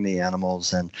blessing the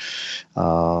animals, and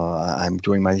I'm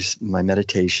doing my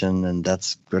meditation, and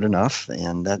that's good enough.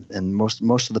 And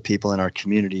most of the people in our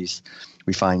communities,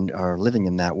 we find, are living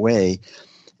in that way.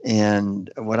 And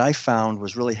what I found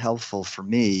was really helpful for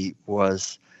me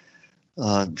was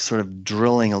sort of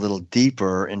drilling a little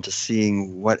deeper into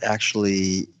seeing what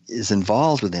actually is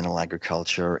involved with animal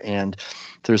agriculture. And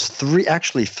there's three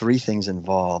things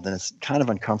involved, and it's kind of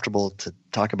uncomfortable to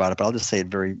talk about it, but I'll just say it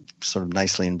very sort of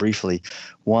nicely and briefly.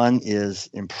 One is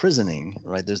imprisoning,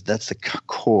 right? That's the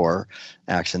core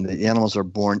action. The animals are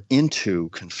born into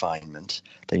confinement.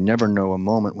 They never know a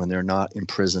moment when they're not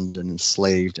imprisoned and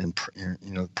enslaved and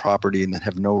property, and that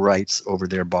have no rights over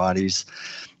their bodies.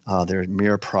 They're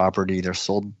mere property. They're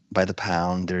sold by the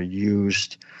pound. They're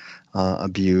used,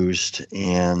 abused,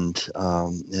 and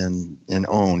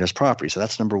owned as property. So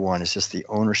that's number one. It's just the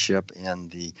ownership and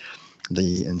the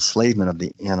enslavement of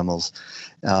the animals.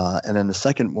 And then the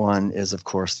second one is, of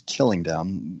course, killing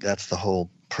them. That's the whole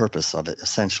purpose of it,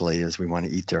 essentially, is we want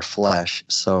to eat their flesh.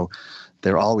 So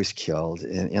they're always killed.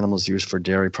 And animals used for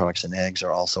dairy products and eggs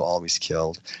are also always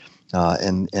killed,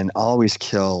 and always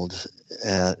killed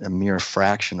at a mere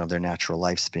fraction of their natural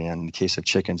lifespan. In the case of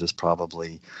chickens, it's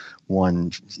probably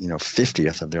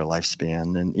 1/50th of their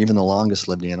lifespan. And even the longest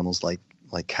lived animals like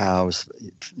cows,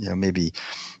 maybe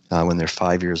when they're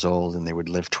 5 years old, and they would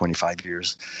live 25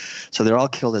 years. So they're all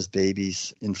killed as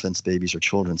babies, infants, babies, or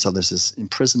children. So there's this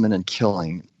imprisonment and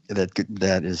killing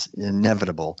that is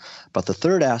inevitable. But the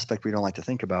third aspect we don't like to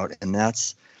think about, and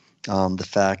that's the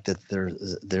fact that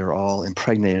they're all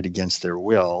impregnated against their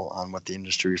will on what the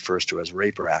industry refers to as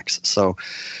rape racks. So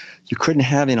you couldn't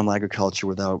have animal agriculture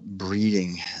without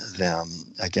breeding them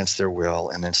against their will,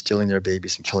 and then stealing their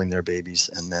babies and killing their babies,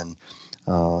 and then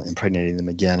impregnating them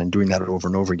again, and doing that over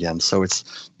and over again. So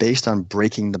it's based on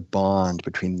breaking the bond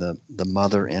between the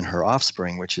mother and her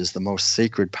offspring, which is the most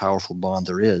sacred, powerful bond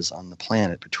there is on the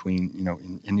planet between,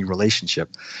 in any relationship,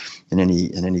 in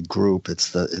any group.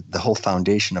 It's the whole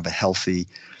foundation of a healthy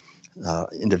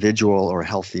individual, or a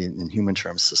healthy, in human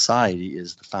terms, society.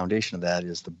 Is the foundation of that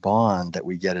is the bond that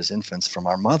we get as infants from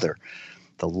our mother,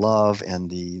 the love and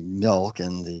the milk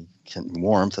and the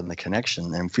warmth and the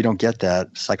connection. And if we don't get that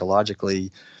psychologically,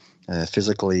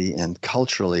 physically, and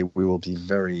culturally, we will be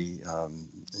very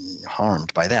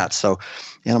harmed by that. So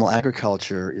animal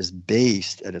agriculture is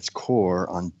based at its core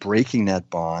on breaking that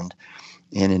bond,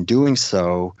 and in doing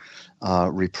so,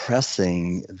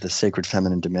 repressing the sacred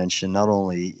feminine dimension, not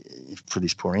only for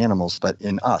these poor animals, but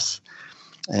in us.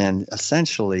 And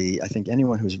essentially, I think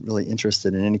anyone who's really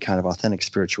interested in any kind of authentic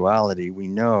spirituality, we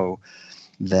know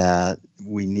that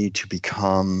we need to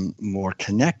become more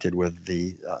connected with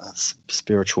the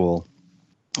spiritual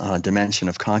dimension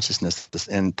of consciousness.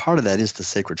 And part of that is the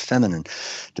sacred feminine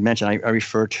dimension. I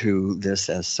refer to this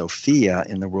as Sophia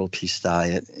in the World Peace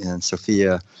Diet. And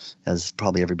Sophia, as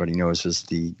probably everybody knows, was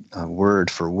the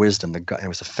word for wisdom. It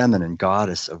was a feminine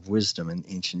goddess of wisdom in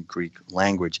ancient Greek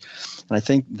language. And I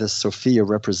think the Sophia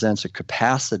represents a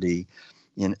capacity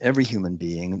in every human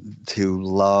being to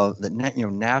love, that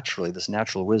naturally, this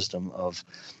natural wisdom of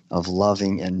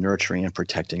loving and nurturing and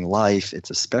protecting life. It's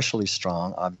especially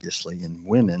strong, obviously, in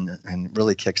women, and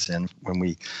really kicks in when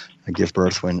we give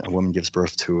birth, when a woman gives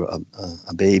birth to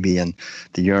a baby, and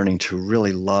the yearning to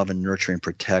really love and nurture and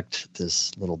protect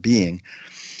this little being.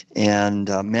 And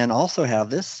men also have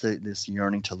this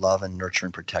yearning to love and nurture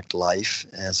and protect life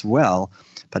as well.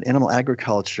 But animal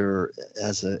agriculture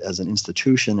as an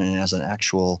institution and as an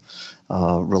actual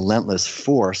relentless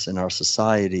force in our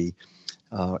society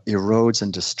erodes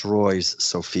and destroys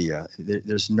Sophia.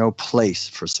 There's no place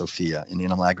for Sophia in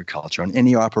animal agriculture. On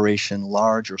any operation,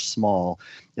 large or small,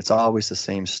 it's always the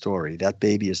same story. That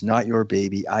baby is not your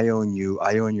baby. I own you.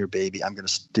 I own your baby. I'm going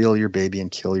to steal your baby and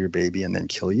kill your baby and then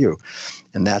kill you.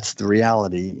 And that's the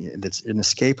reality that's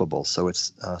inescapable. So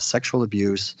it's sexual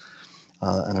abuse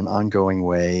in an ongoing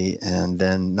way, and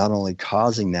then not only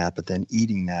causing that, but then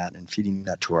eating that and feeding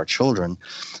that to our children.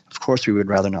 Of course, we would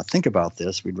rather not think about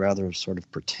this. We'd rather sort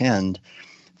of pretend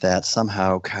that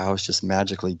somehow cows just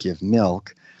magically give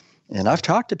milk. And I've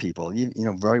talked to people,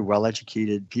 very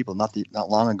well-educated people. Not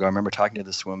long ago, I remember talking to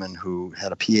this woman who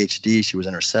had a PhD. She was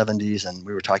in her 70s, and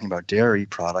we were talking about dairy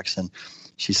products, and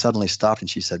she suddenly stopped and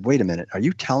she said, "Wait a minute, are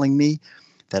you telling me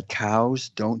that cows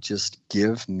don't just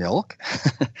give milk?"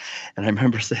 And I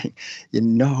remember saying,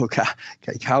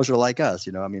 cows are like us.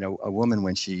 A woman,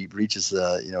 when she reaches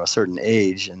a certain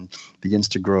age and begins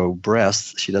to grow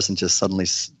breasts, she doesn't just suddenly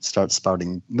start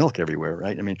spouting milk everywhere,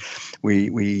 right? I mean,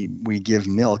 we give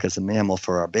milk as a mammal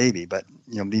for our baby, but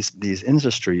these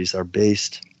industries are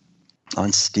based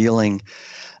on stealing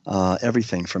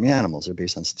everything from animals. They're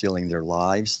based on stealing their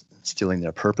lives, stealing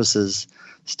their purposes,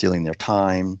 stealing their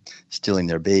time, stealing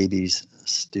their babies,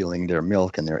 stealing their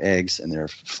milk and their eggs and their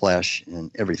flesh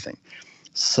and everything.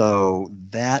 So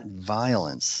that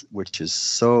violence, which is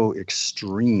so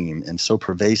extreme and so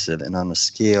pervasive and on a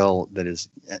scale that is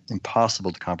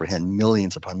impossible to comprehend,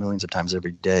 millions upon millions of times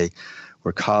every day,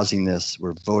 we're causing this,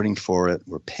 we're voting for it,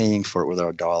 we're paying for it with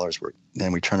our dollars,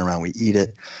 then we turn around, we eat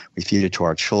it, we feed it to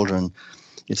our children.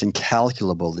 It's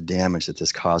incalculable, the damage that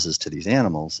this causes to these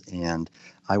animals, and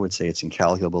I would say it's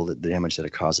incalculable, the damage that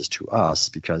it causes to us,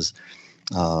 because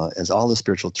as all the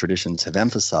spiritual traditions have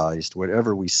emphasized,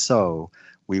 whatever we sow,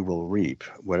 we will reap.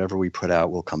 Whatever we put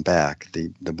out will come back. The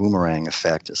boomerang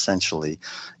effect, essentially,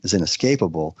 is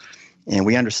inescapable. And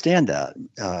we understand that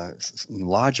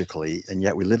logically, and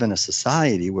yet we live in a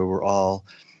society where we're all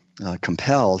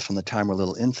compelled from the time we're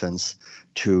little infants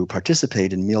to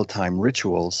participate in mealtime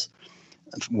rituals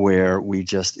where we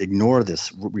just ignore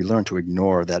this. We learn to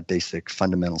ignore that basic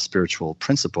fundamental spiritual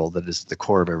principle that is the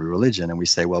core of every religion. And we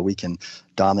say, well, we can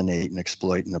dominate and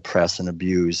exploit and oppress and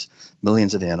abuse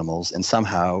millions of animals and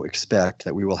somehow expect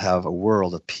that we will have a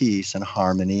world of peace and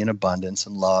harmony and abundance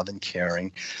and love and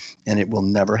caring. And it will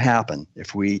never happen.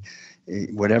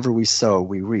 Whatever we sow,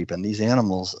 we reap. And these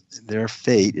animals, their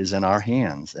fate is in our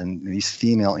hands. And these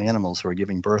female animals who are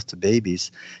giving birth to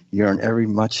babies yearn every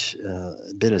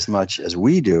bit as much as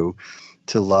we do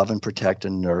to love and protect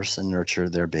and nurse and nurture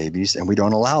their babies. And we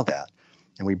don't allow that.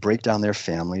 And we break down their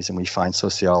families. And we find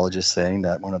sociologists saying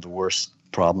that one of the worst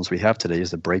problems we have today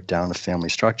is the breakdown of family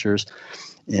structures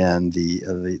and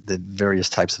the various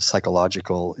types of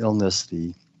psychological illness,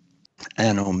 the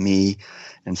anomie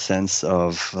and sense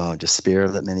of despair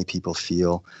that many people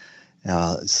feel.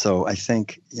 So I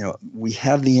think, we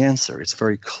have the answer. It's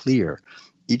very clear.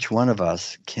 Each one of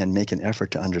us can make an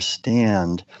effort to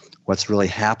understand what's really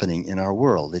happening in our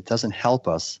world. It doesn't help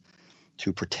us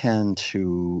to pretend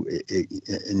to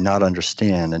not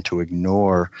understand and to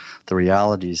ignore the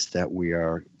realities that we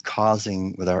are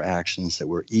causing with our actions, that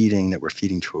we're eating, that we're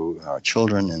feeding to our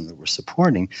children, and that we're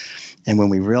supporting. And when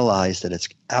we realize that it's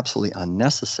absolutely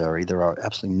unnecessary, there are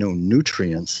absolutely no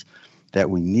nutrients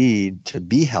that we need to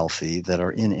be healthy that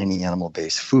are in any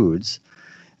animal-based foods,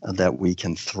 that we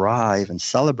can thrive and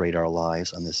celebrate our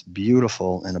lives on this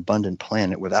beautiful and abundant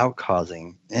planet without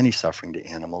causing any suffering to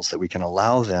animals, that we can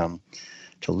allow them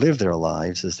to live their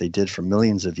lives as they did for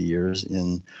millions of years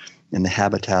in the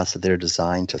habitats that they're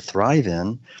designed to thrive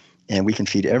in. And we can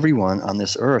feed everyone on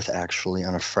this earth actually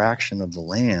on a fraction of the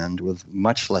land with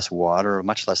much less water,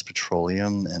 much less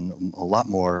petroleum, and a lot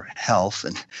more health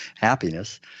and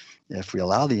happiness if we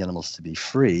allow the animals to be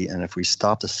free and if we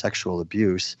stop the sexual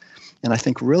abuse. And I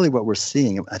think really what we're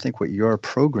seeing, I think what your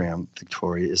program,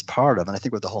 Victoria, is part of, and I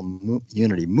think what the whole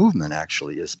Unity movement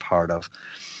actually is part of,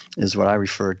 is what I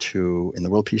refer to in the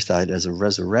World Peace Diet as a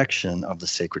resurrection of the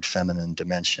sacred feminine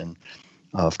dimension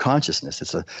of consciousness.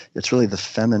 It's really the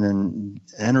feminine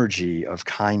energy of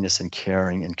kindness and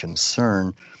caring and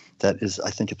concern that is,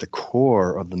 I think, at the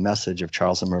core of the message of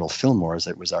Charles and Myrtle Fillmore as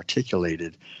it was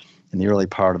articulated in the early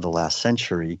part of the last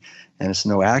century. And it's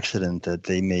no accident that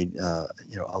they made a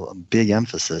big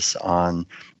emphasis on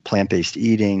plant-based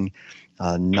eating,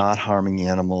 not harming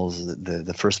animals.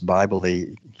 The first Bible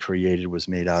they created was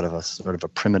made out of a sort of a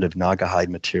primitive naga hide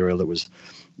material that was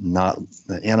not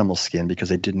animal skin, because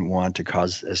they didn't want to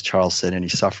cause, as Charles said, any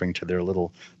suffering to their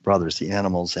little brothers, the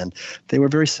animals. And they were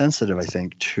very sensitive, I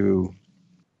think, to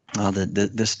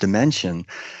this dimension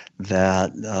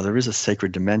that there is a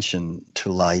sacred dimension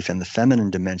to life, and the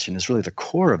feminine dimension is really the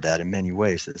core of that in many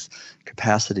ways. This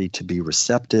capacity to be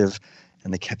receptive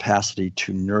and the capacity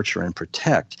to nurture and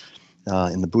protect.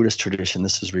 In the Buddhist tradition,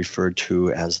 this is referred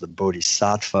to as the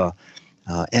bodhisattva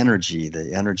energy,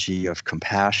 the energy of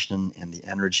compassion and the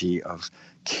energy of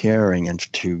caring, and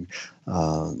to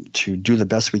do the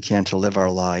best we can to live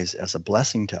our lives as a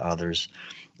blessing to others.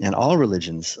 And all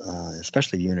religions,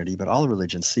 especially Unity, but all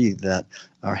religions see that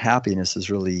our happiness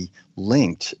is really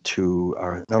linked to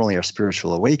not only our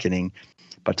spiritual awakening,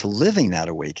 but to living that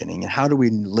awakening. And how do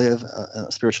we live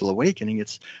a spiritual awakening?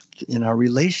 It's in our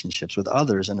relationships with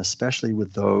others, and especially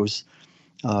with those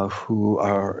who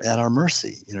are at our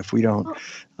mercy. If we don't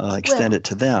extend it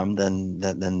to them,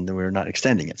 then we're not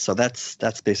extending it. So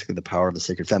that's basically the power of the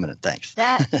sacred feminine. Thanks.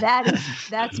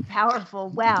 That's powerful.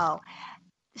 Wow.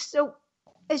 So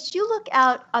as you look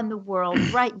out on the world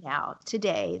right now,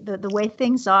 today, the way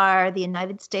things are, the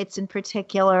United States in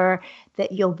particular,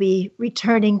 that you'll be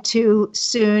returning to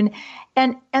soon,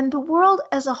 and the world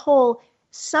as a whole,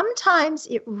 sometimes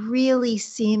it really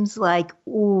seems like,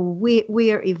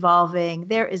 we are evolving.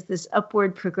 There is this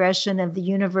upward progression of the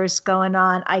universe going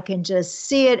on. I can just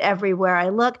see it everywhere I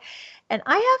look. And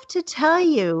I have to tell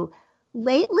you,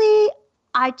 lately,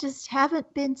 I just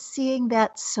haven't been seeing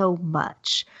that so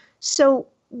much. So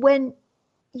when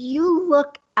you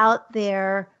look out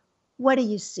there, what do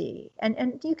you see?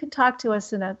 And you can talk to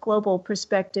us in a global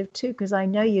perspective too, because I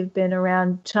know you've been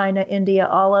around China, India,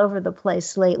 all over the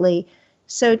place lately.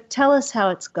 So tell us how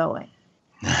it's going.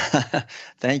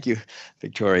 Thank you,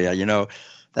 Victoria.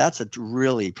 That's a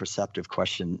really perceptive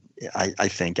question, I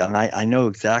think. And I know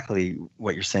exactly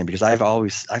what you're saying, because I've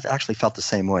actually felt the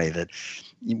same way, that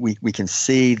we can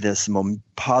see this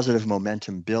positive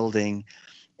momentum building.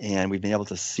 And we've been able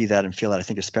to see that and feel that, I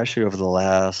think, especially over the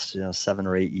last 7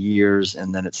 or 8 years.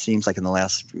 And then it seems like in the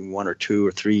last 1 or 2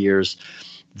 or 3 years,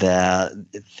 that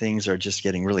things are just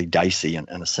getting really dicey in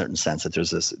a certain sense, that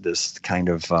there's this kind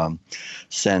of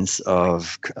sense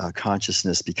of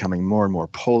consciousness becoming more and more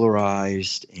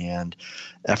polarized, and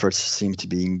efforts seem to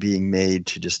be being made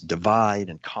to just divide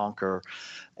and conquer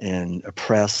and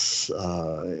oppress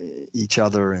each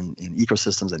other and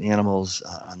ecosystems and animals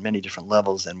on many different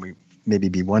levels. And we maybe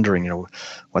be wondering,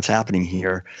 what's happening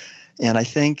here. And I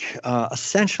think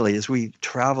essentially, as we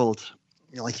traveled,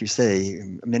 like you say,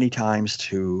 many times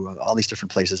to all these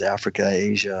different places, Africa,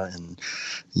 Asia, and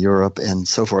Europe, and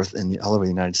so forth, and all over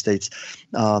the United States,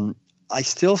 I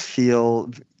still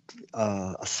feel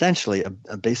essentially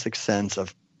a basic sense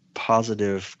of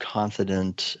positive,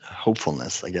 confident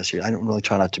hopefulness, I guess. I don't really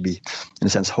try not to be, in a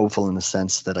sense, hopeful in the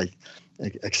sense that I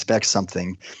expect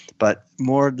something, but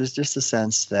more there's just a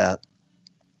sense that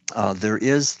there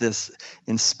is this,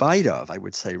 in spite of, I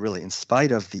would say, really, in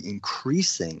spite of the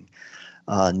increasing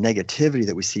negativity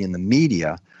that we see in the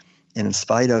media, and in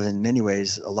spite of, in many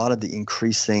ways, a lot of the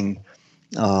increasing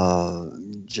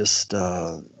just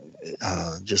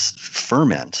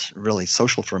ferment, really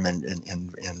social ferment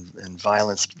and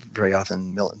violence, very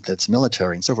often that's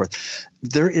military and so forth,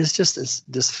 there is just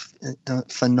this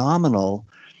phenomenal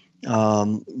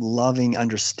loving,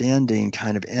 understanding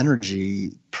kind of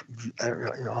energy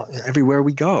everywhere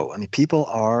we go. I mean, people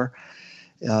are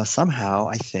somehow,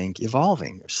 I think,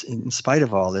 evolving in spite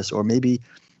of all this, or maybe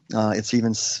it's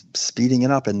even speeding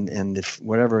it up. And if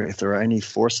there are any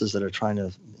forces that are trying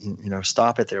to,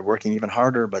 stop it, they're working even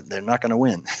harder, but they're not going to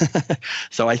win.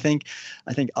 So I think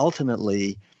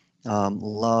ultimately,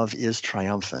 love is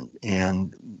triumphant,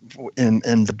 and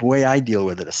the way I deal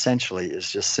with it essentially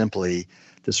is just simply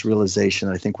this realization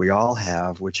that I think we all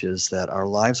have, which is that our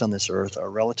lives on this earth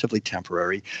are relatively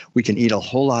temporary. We can eat a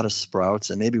whole lot of sprouts,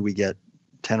 and maybe we get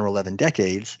 10 or 11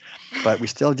 decades, but we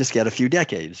still just get a few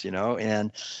decades,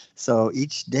 and so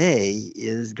each day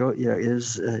is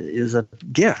a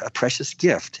gift, a precious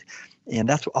gift, and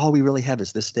that's all we really have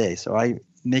is this day. So I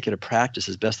make it a practice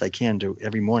as best I can to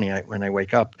every morning when I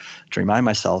wake up to remind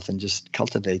myself and just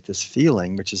cultivate this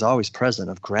feeling, which is always present,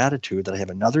 of gratitude that I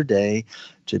have another day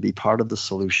to be part of the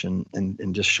solution,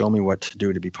 and just show me what to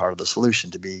do to be part of the solution,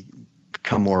 to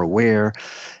become more aware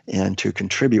and to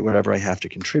contribute whatever I have to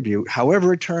contribute,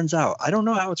 however it turns out. I don't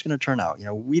know how it's going to turn out.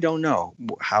 We don't know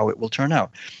how it will turn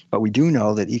out, but we do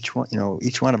know that each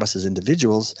one of us as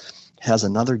individuals has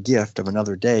another gift of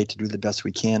another day to do the best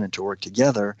we can and to work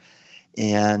together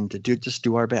and to just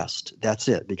do our best. That's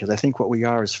it. Because I think what we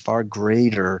are is far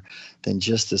greater than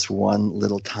just this one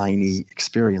little tiny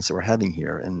experience that we're having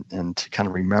here, and to kind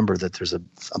of remember that there's a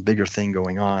bigger thing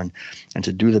going on, and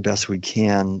to do the best we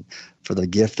can for the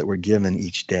gift that we're given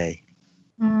each day.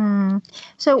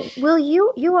 So, Will,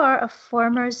 you are a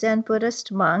former Zen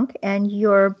Buddhist monk, and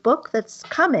your book that's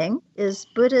coming is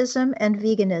Buddhism and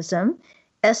Veganism: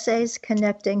 Essays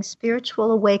Connecting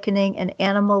Spiritual Awakening and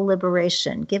Animal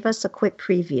Liberation. Give us a quick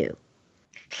preview.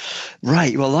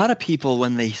 Right. Well, a lot of people,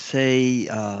 when they say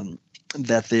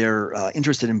that they're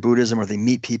interested in Buddhism, or they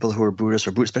meet people who are Buddhists,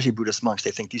 or especially Buddhist monks,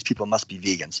 they think these people must be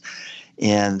vegans.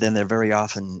 And then they're very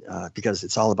often, because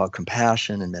it's all about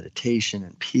compassion and meditation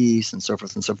and peace and so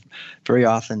forth, and so very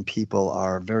often people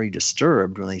are very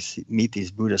disturbed when they meet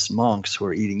these Buddhist monks who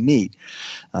are eating meat.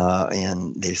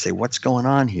 And they say, what's going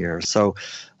on here? So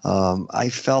I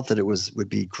felt that it would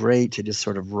be great to just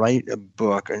sort of write a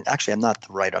book. And actually, I'm not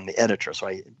the writer, I'm the editor. So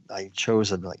I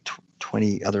chose like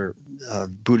 20 other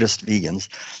Buddhist vegans,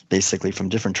 basically from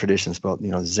different traditions, both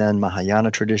Zen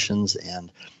Mahayana traditions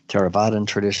and Theravadan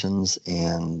traditions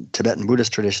and Tibetan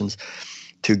Buddhist traditions,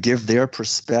 to give their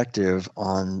perspective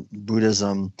on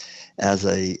Buddhism as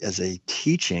a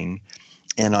teaching,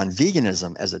 and on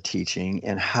veganism as a teaching,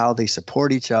 and how they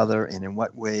support each other, and in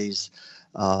what ways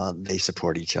they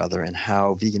support each other, and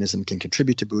how veganism can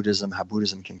contribute to Buddhism, how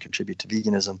Buddhism can contribute to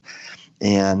veganism,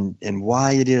 and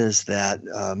why it is that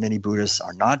many Buddhists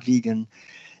are not vegan,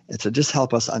 and to just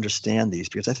help us understand these.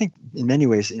 Because I think in many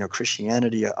ways,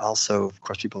 Christianity also, of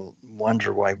course, people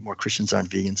wonder why more Christians aren't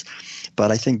vegans,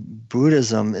 but I think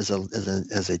Buddhism as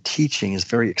a teaching is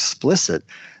very explicit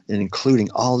in including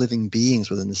all living beings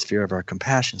within the sphere of our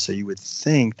compassion. So you would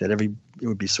think that it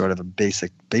would be sort of a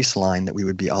basic baseline that we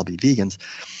would all be vegans,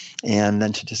 and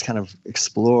then to just kind of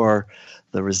explore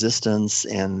the resistance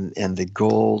and the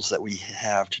goals that we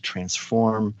have to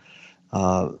transform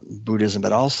Buddhism,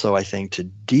 but also, I think, to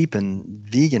deepen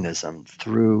veganism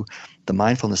through the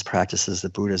mindfulness practices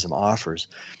that Buddhism offers.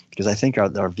 Because I think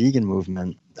our vegan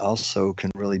movement also can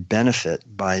really benefit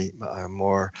by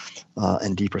more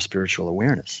and deeper spiritual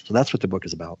awareness. So that's what the book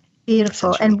is about.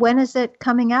 Beautiful. And when is it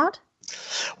coming out?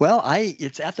 Well,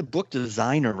 it's at the Book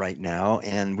Designer right now,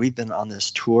 and we've been on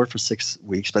this tour for 6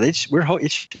 weeks. But it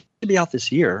should be out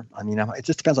this year. I mean, it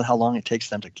just depends on how long it takes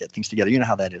them to get things together. You know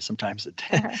how that is. Sometimes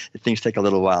things take a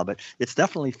little while, but it's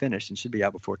definitely finished and should be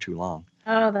out before too long.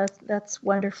 Oh, that's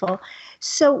wonderful.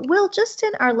 So, Will, just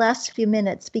in our last few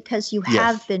minutes, because you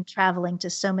have been traveling to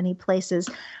so many places,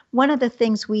 one of the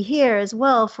things we hear is,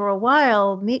 well, for a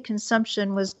while, meat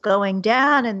consumption was going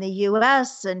down in the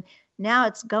U.S., and now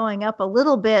it's going up a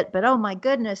little bit, but oh my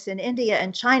goodness, in India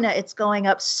and China, it's going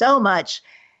up so much.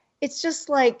 It's just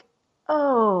like,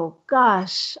 oh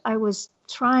gosh, I was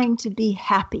trying to be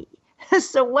happy.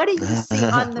 So what do you see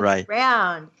on the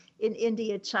ground in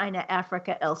India, China,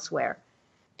 Africa, elsewhere?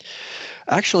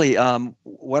 Actually,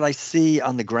 what I see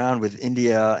on the ground with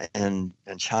India and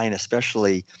China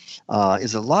especially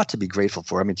is a lot to be grateful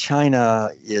for. I mean, China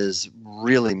is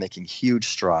really making huge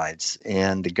strides,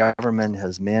 and the government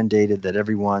has mandated that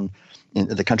everyone in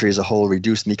the country as a whole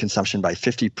reduce meat consumption by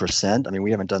 50%. I mean,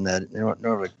 we haven't done that. No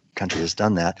other country has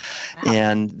done that. Wow.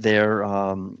 And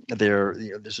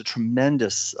there's a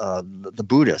tremendous, the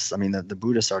Buddhists, I mean, the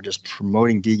Buddhists are just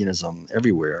promoting veganism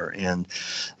everywhere. And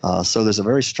so there's a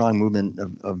very strong movement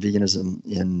of veganism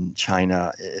in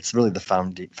China. It's really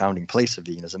the founding place of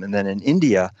veganism. And then in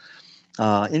India,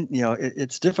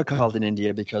 it's difficult in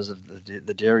India because of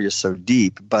the dairy is so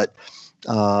deep, but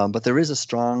there is a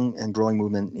strong and growing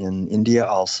movement in India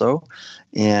also.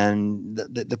 And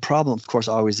the problem, of course,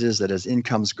 always is that as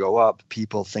incomes go up,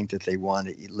 people think that they want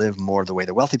to live more the way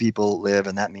the wealthy people live,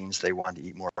 and that means they want to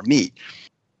eat more meat.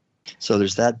 So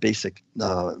there's that basic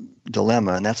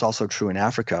dilemma, and that's also true in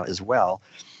Africa as well.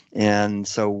 And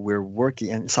so we're working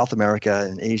in South America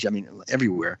and Asia, I mean,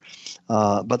 everywhere.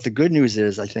 But the good news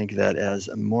is, I think, that as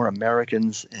more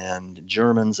Americans and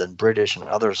Germans and British and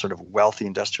other sort of wealthy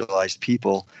industrialized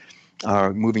people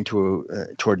are moving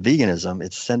toward veganism,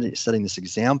 it's setting this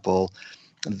example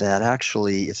that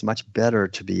actually it's much better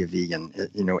to be a vegan,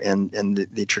 and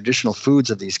the traditional foods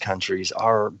of these countries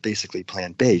are basically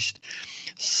plant-based.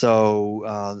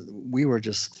 So we were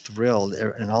just thrilled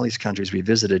in all these countries we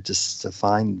visited just to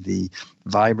find the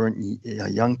vibrant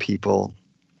young people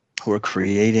who are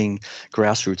creating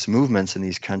grassroots movements in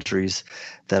these countries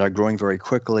that are growing very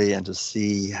quickly, and to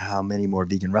see how many more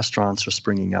vegan restaurants are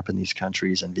springing up in these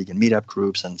countries, and vegan meetup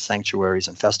groups and sanctuaries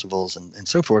and festivals and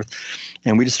so forth.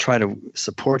 And we just try to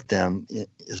support them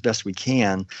as best we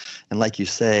can. And like you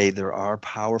say, there are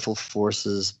powerful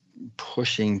forces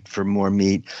pushing for more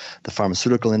meat. The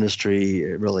pharmaceutical industry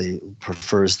really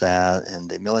prefers that,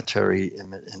 and the military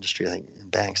industry, I think,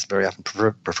 and banks very often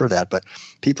prefer that. But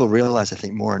people realize, I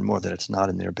think, more and more that it's not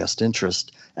in their best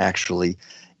interest, actually.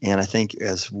 And I think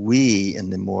as we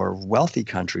in the more wealthy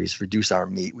countries reduce our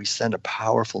meat, we send a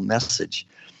powerful message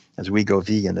as we go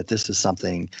vegan that this is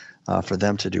something for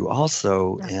them to do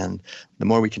also. And the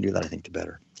more we can do that, I think, the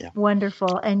better. Yeah.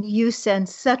 Wonderful. And you send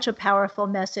such a powerful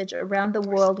message around the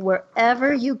world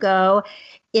wherever you go.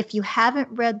 If you haven't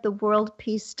read The World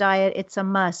Peace Diet, it's a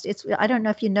must. I don't know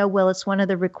if you know, Will, it's one of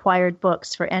the required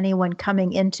books for anyone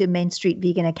coming into Main Street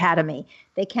Vegan Academy.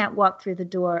 They can't walk through the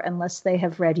door unless they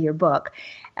have read your book.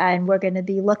 And we're going to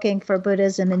be looking for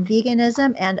Buddhism and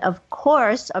veganism. And of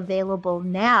course, available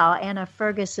now, Anna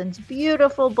Ferguson's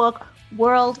beautiful book,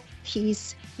 World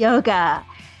Peace Yoga.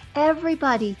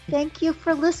 Everybody, thank you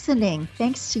for listening.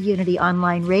 Thanks to Unity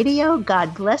Online Radio.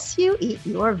 God bless you. Eat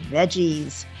your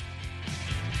veggies.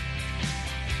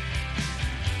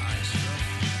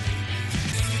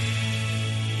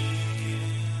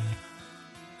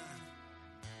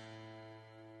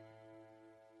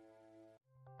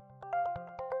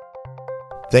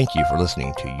 Thank you for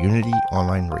listening to Unity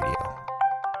Online Radio,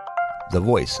 the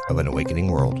voice of an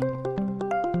awakening world.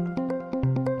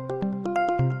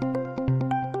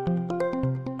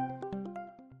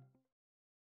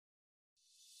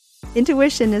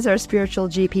 Intuition is our spiritual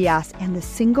GPS and the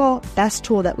single best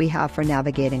tool that we have for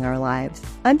navigating our lives.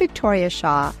 I'm Victoria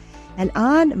Shaw, and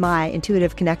on my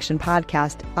Intuitive Connection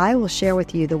podcast, I will share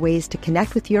with you the ways to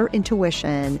connect with your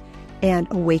intuition and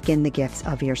awaken the gifts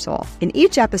of your soul. In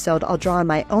each episode, I'll draw on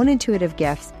my own intuitive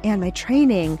gifts and my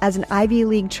training as an Ivy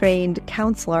League trained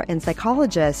counselor and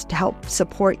psychologist to help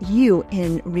support you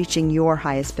in reaching your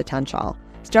highest potential.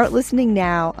 Start listening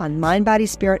now on Mind, Body,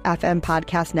 Spirit FM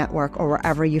Podcast Network or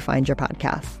wherever you find your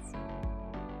podcasts.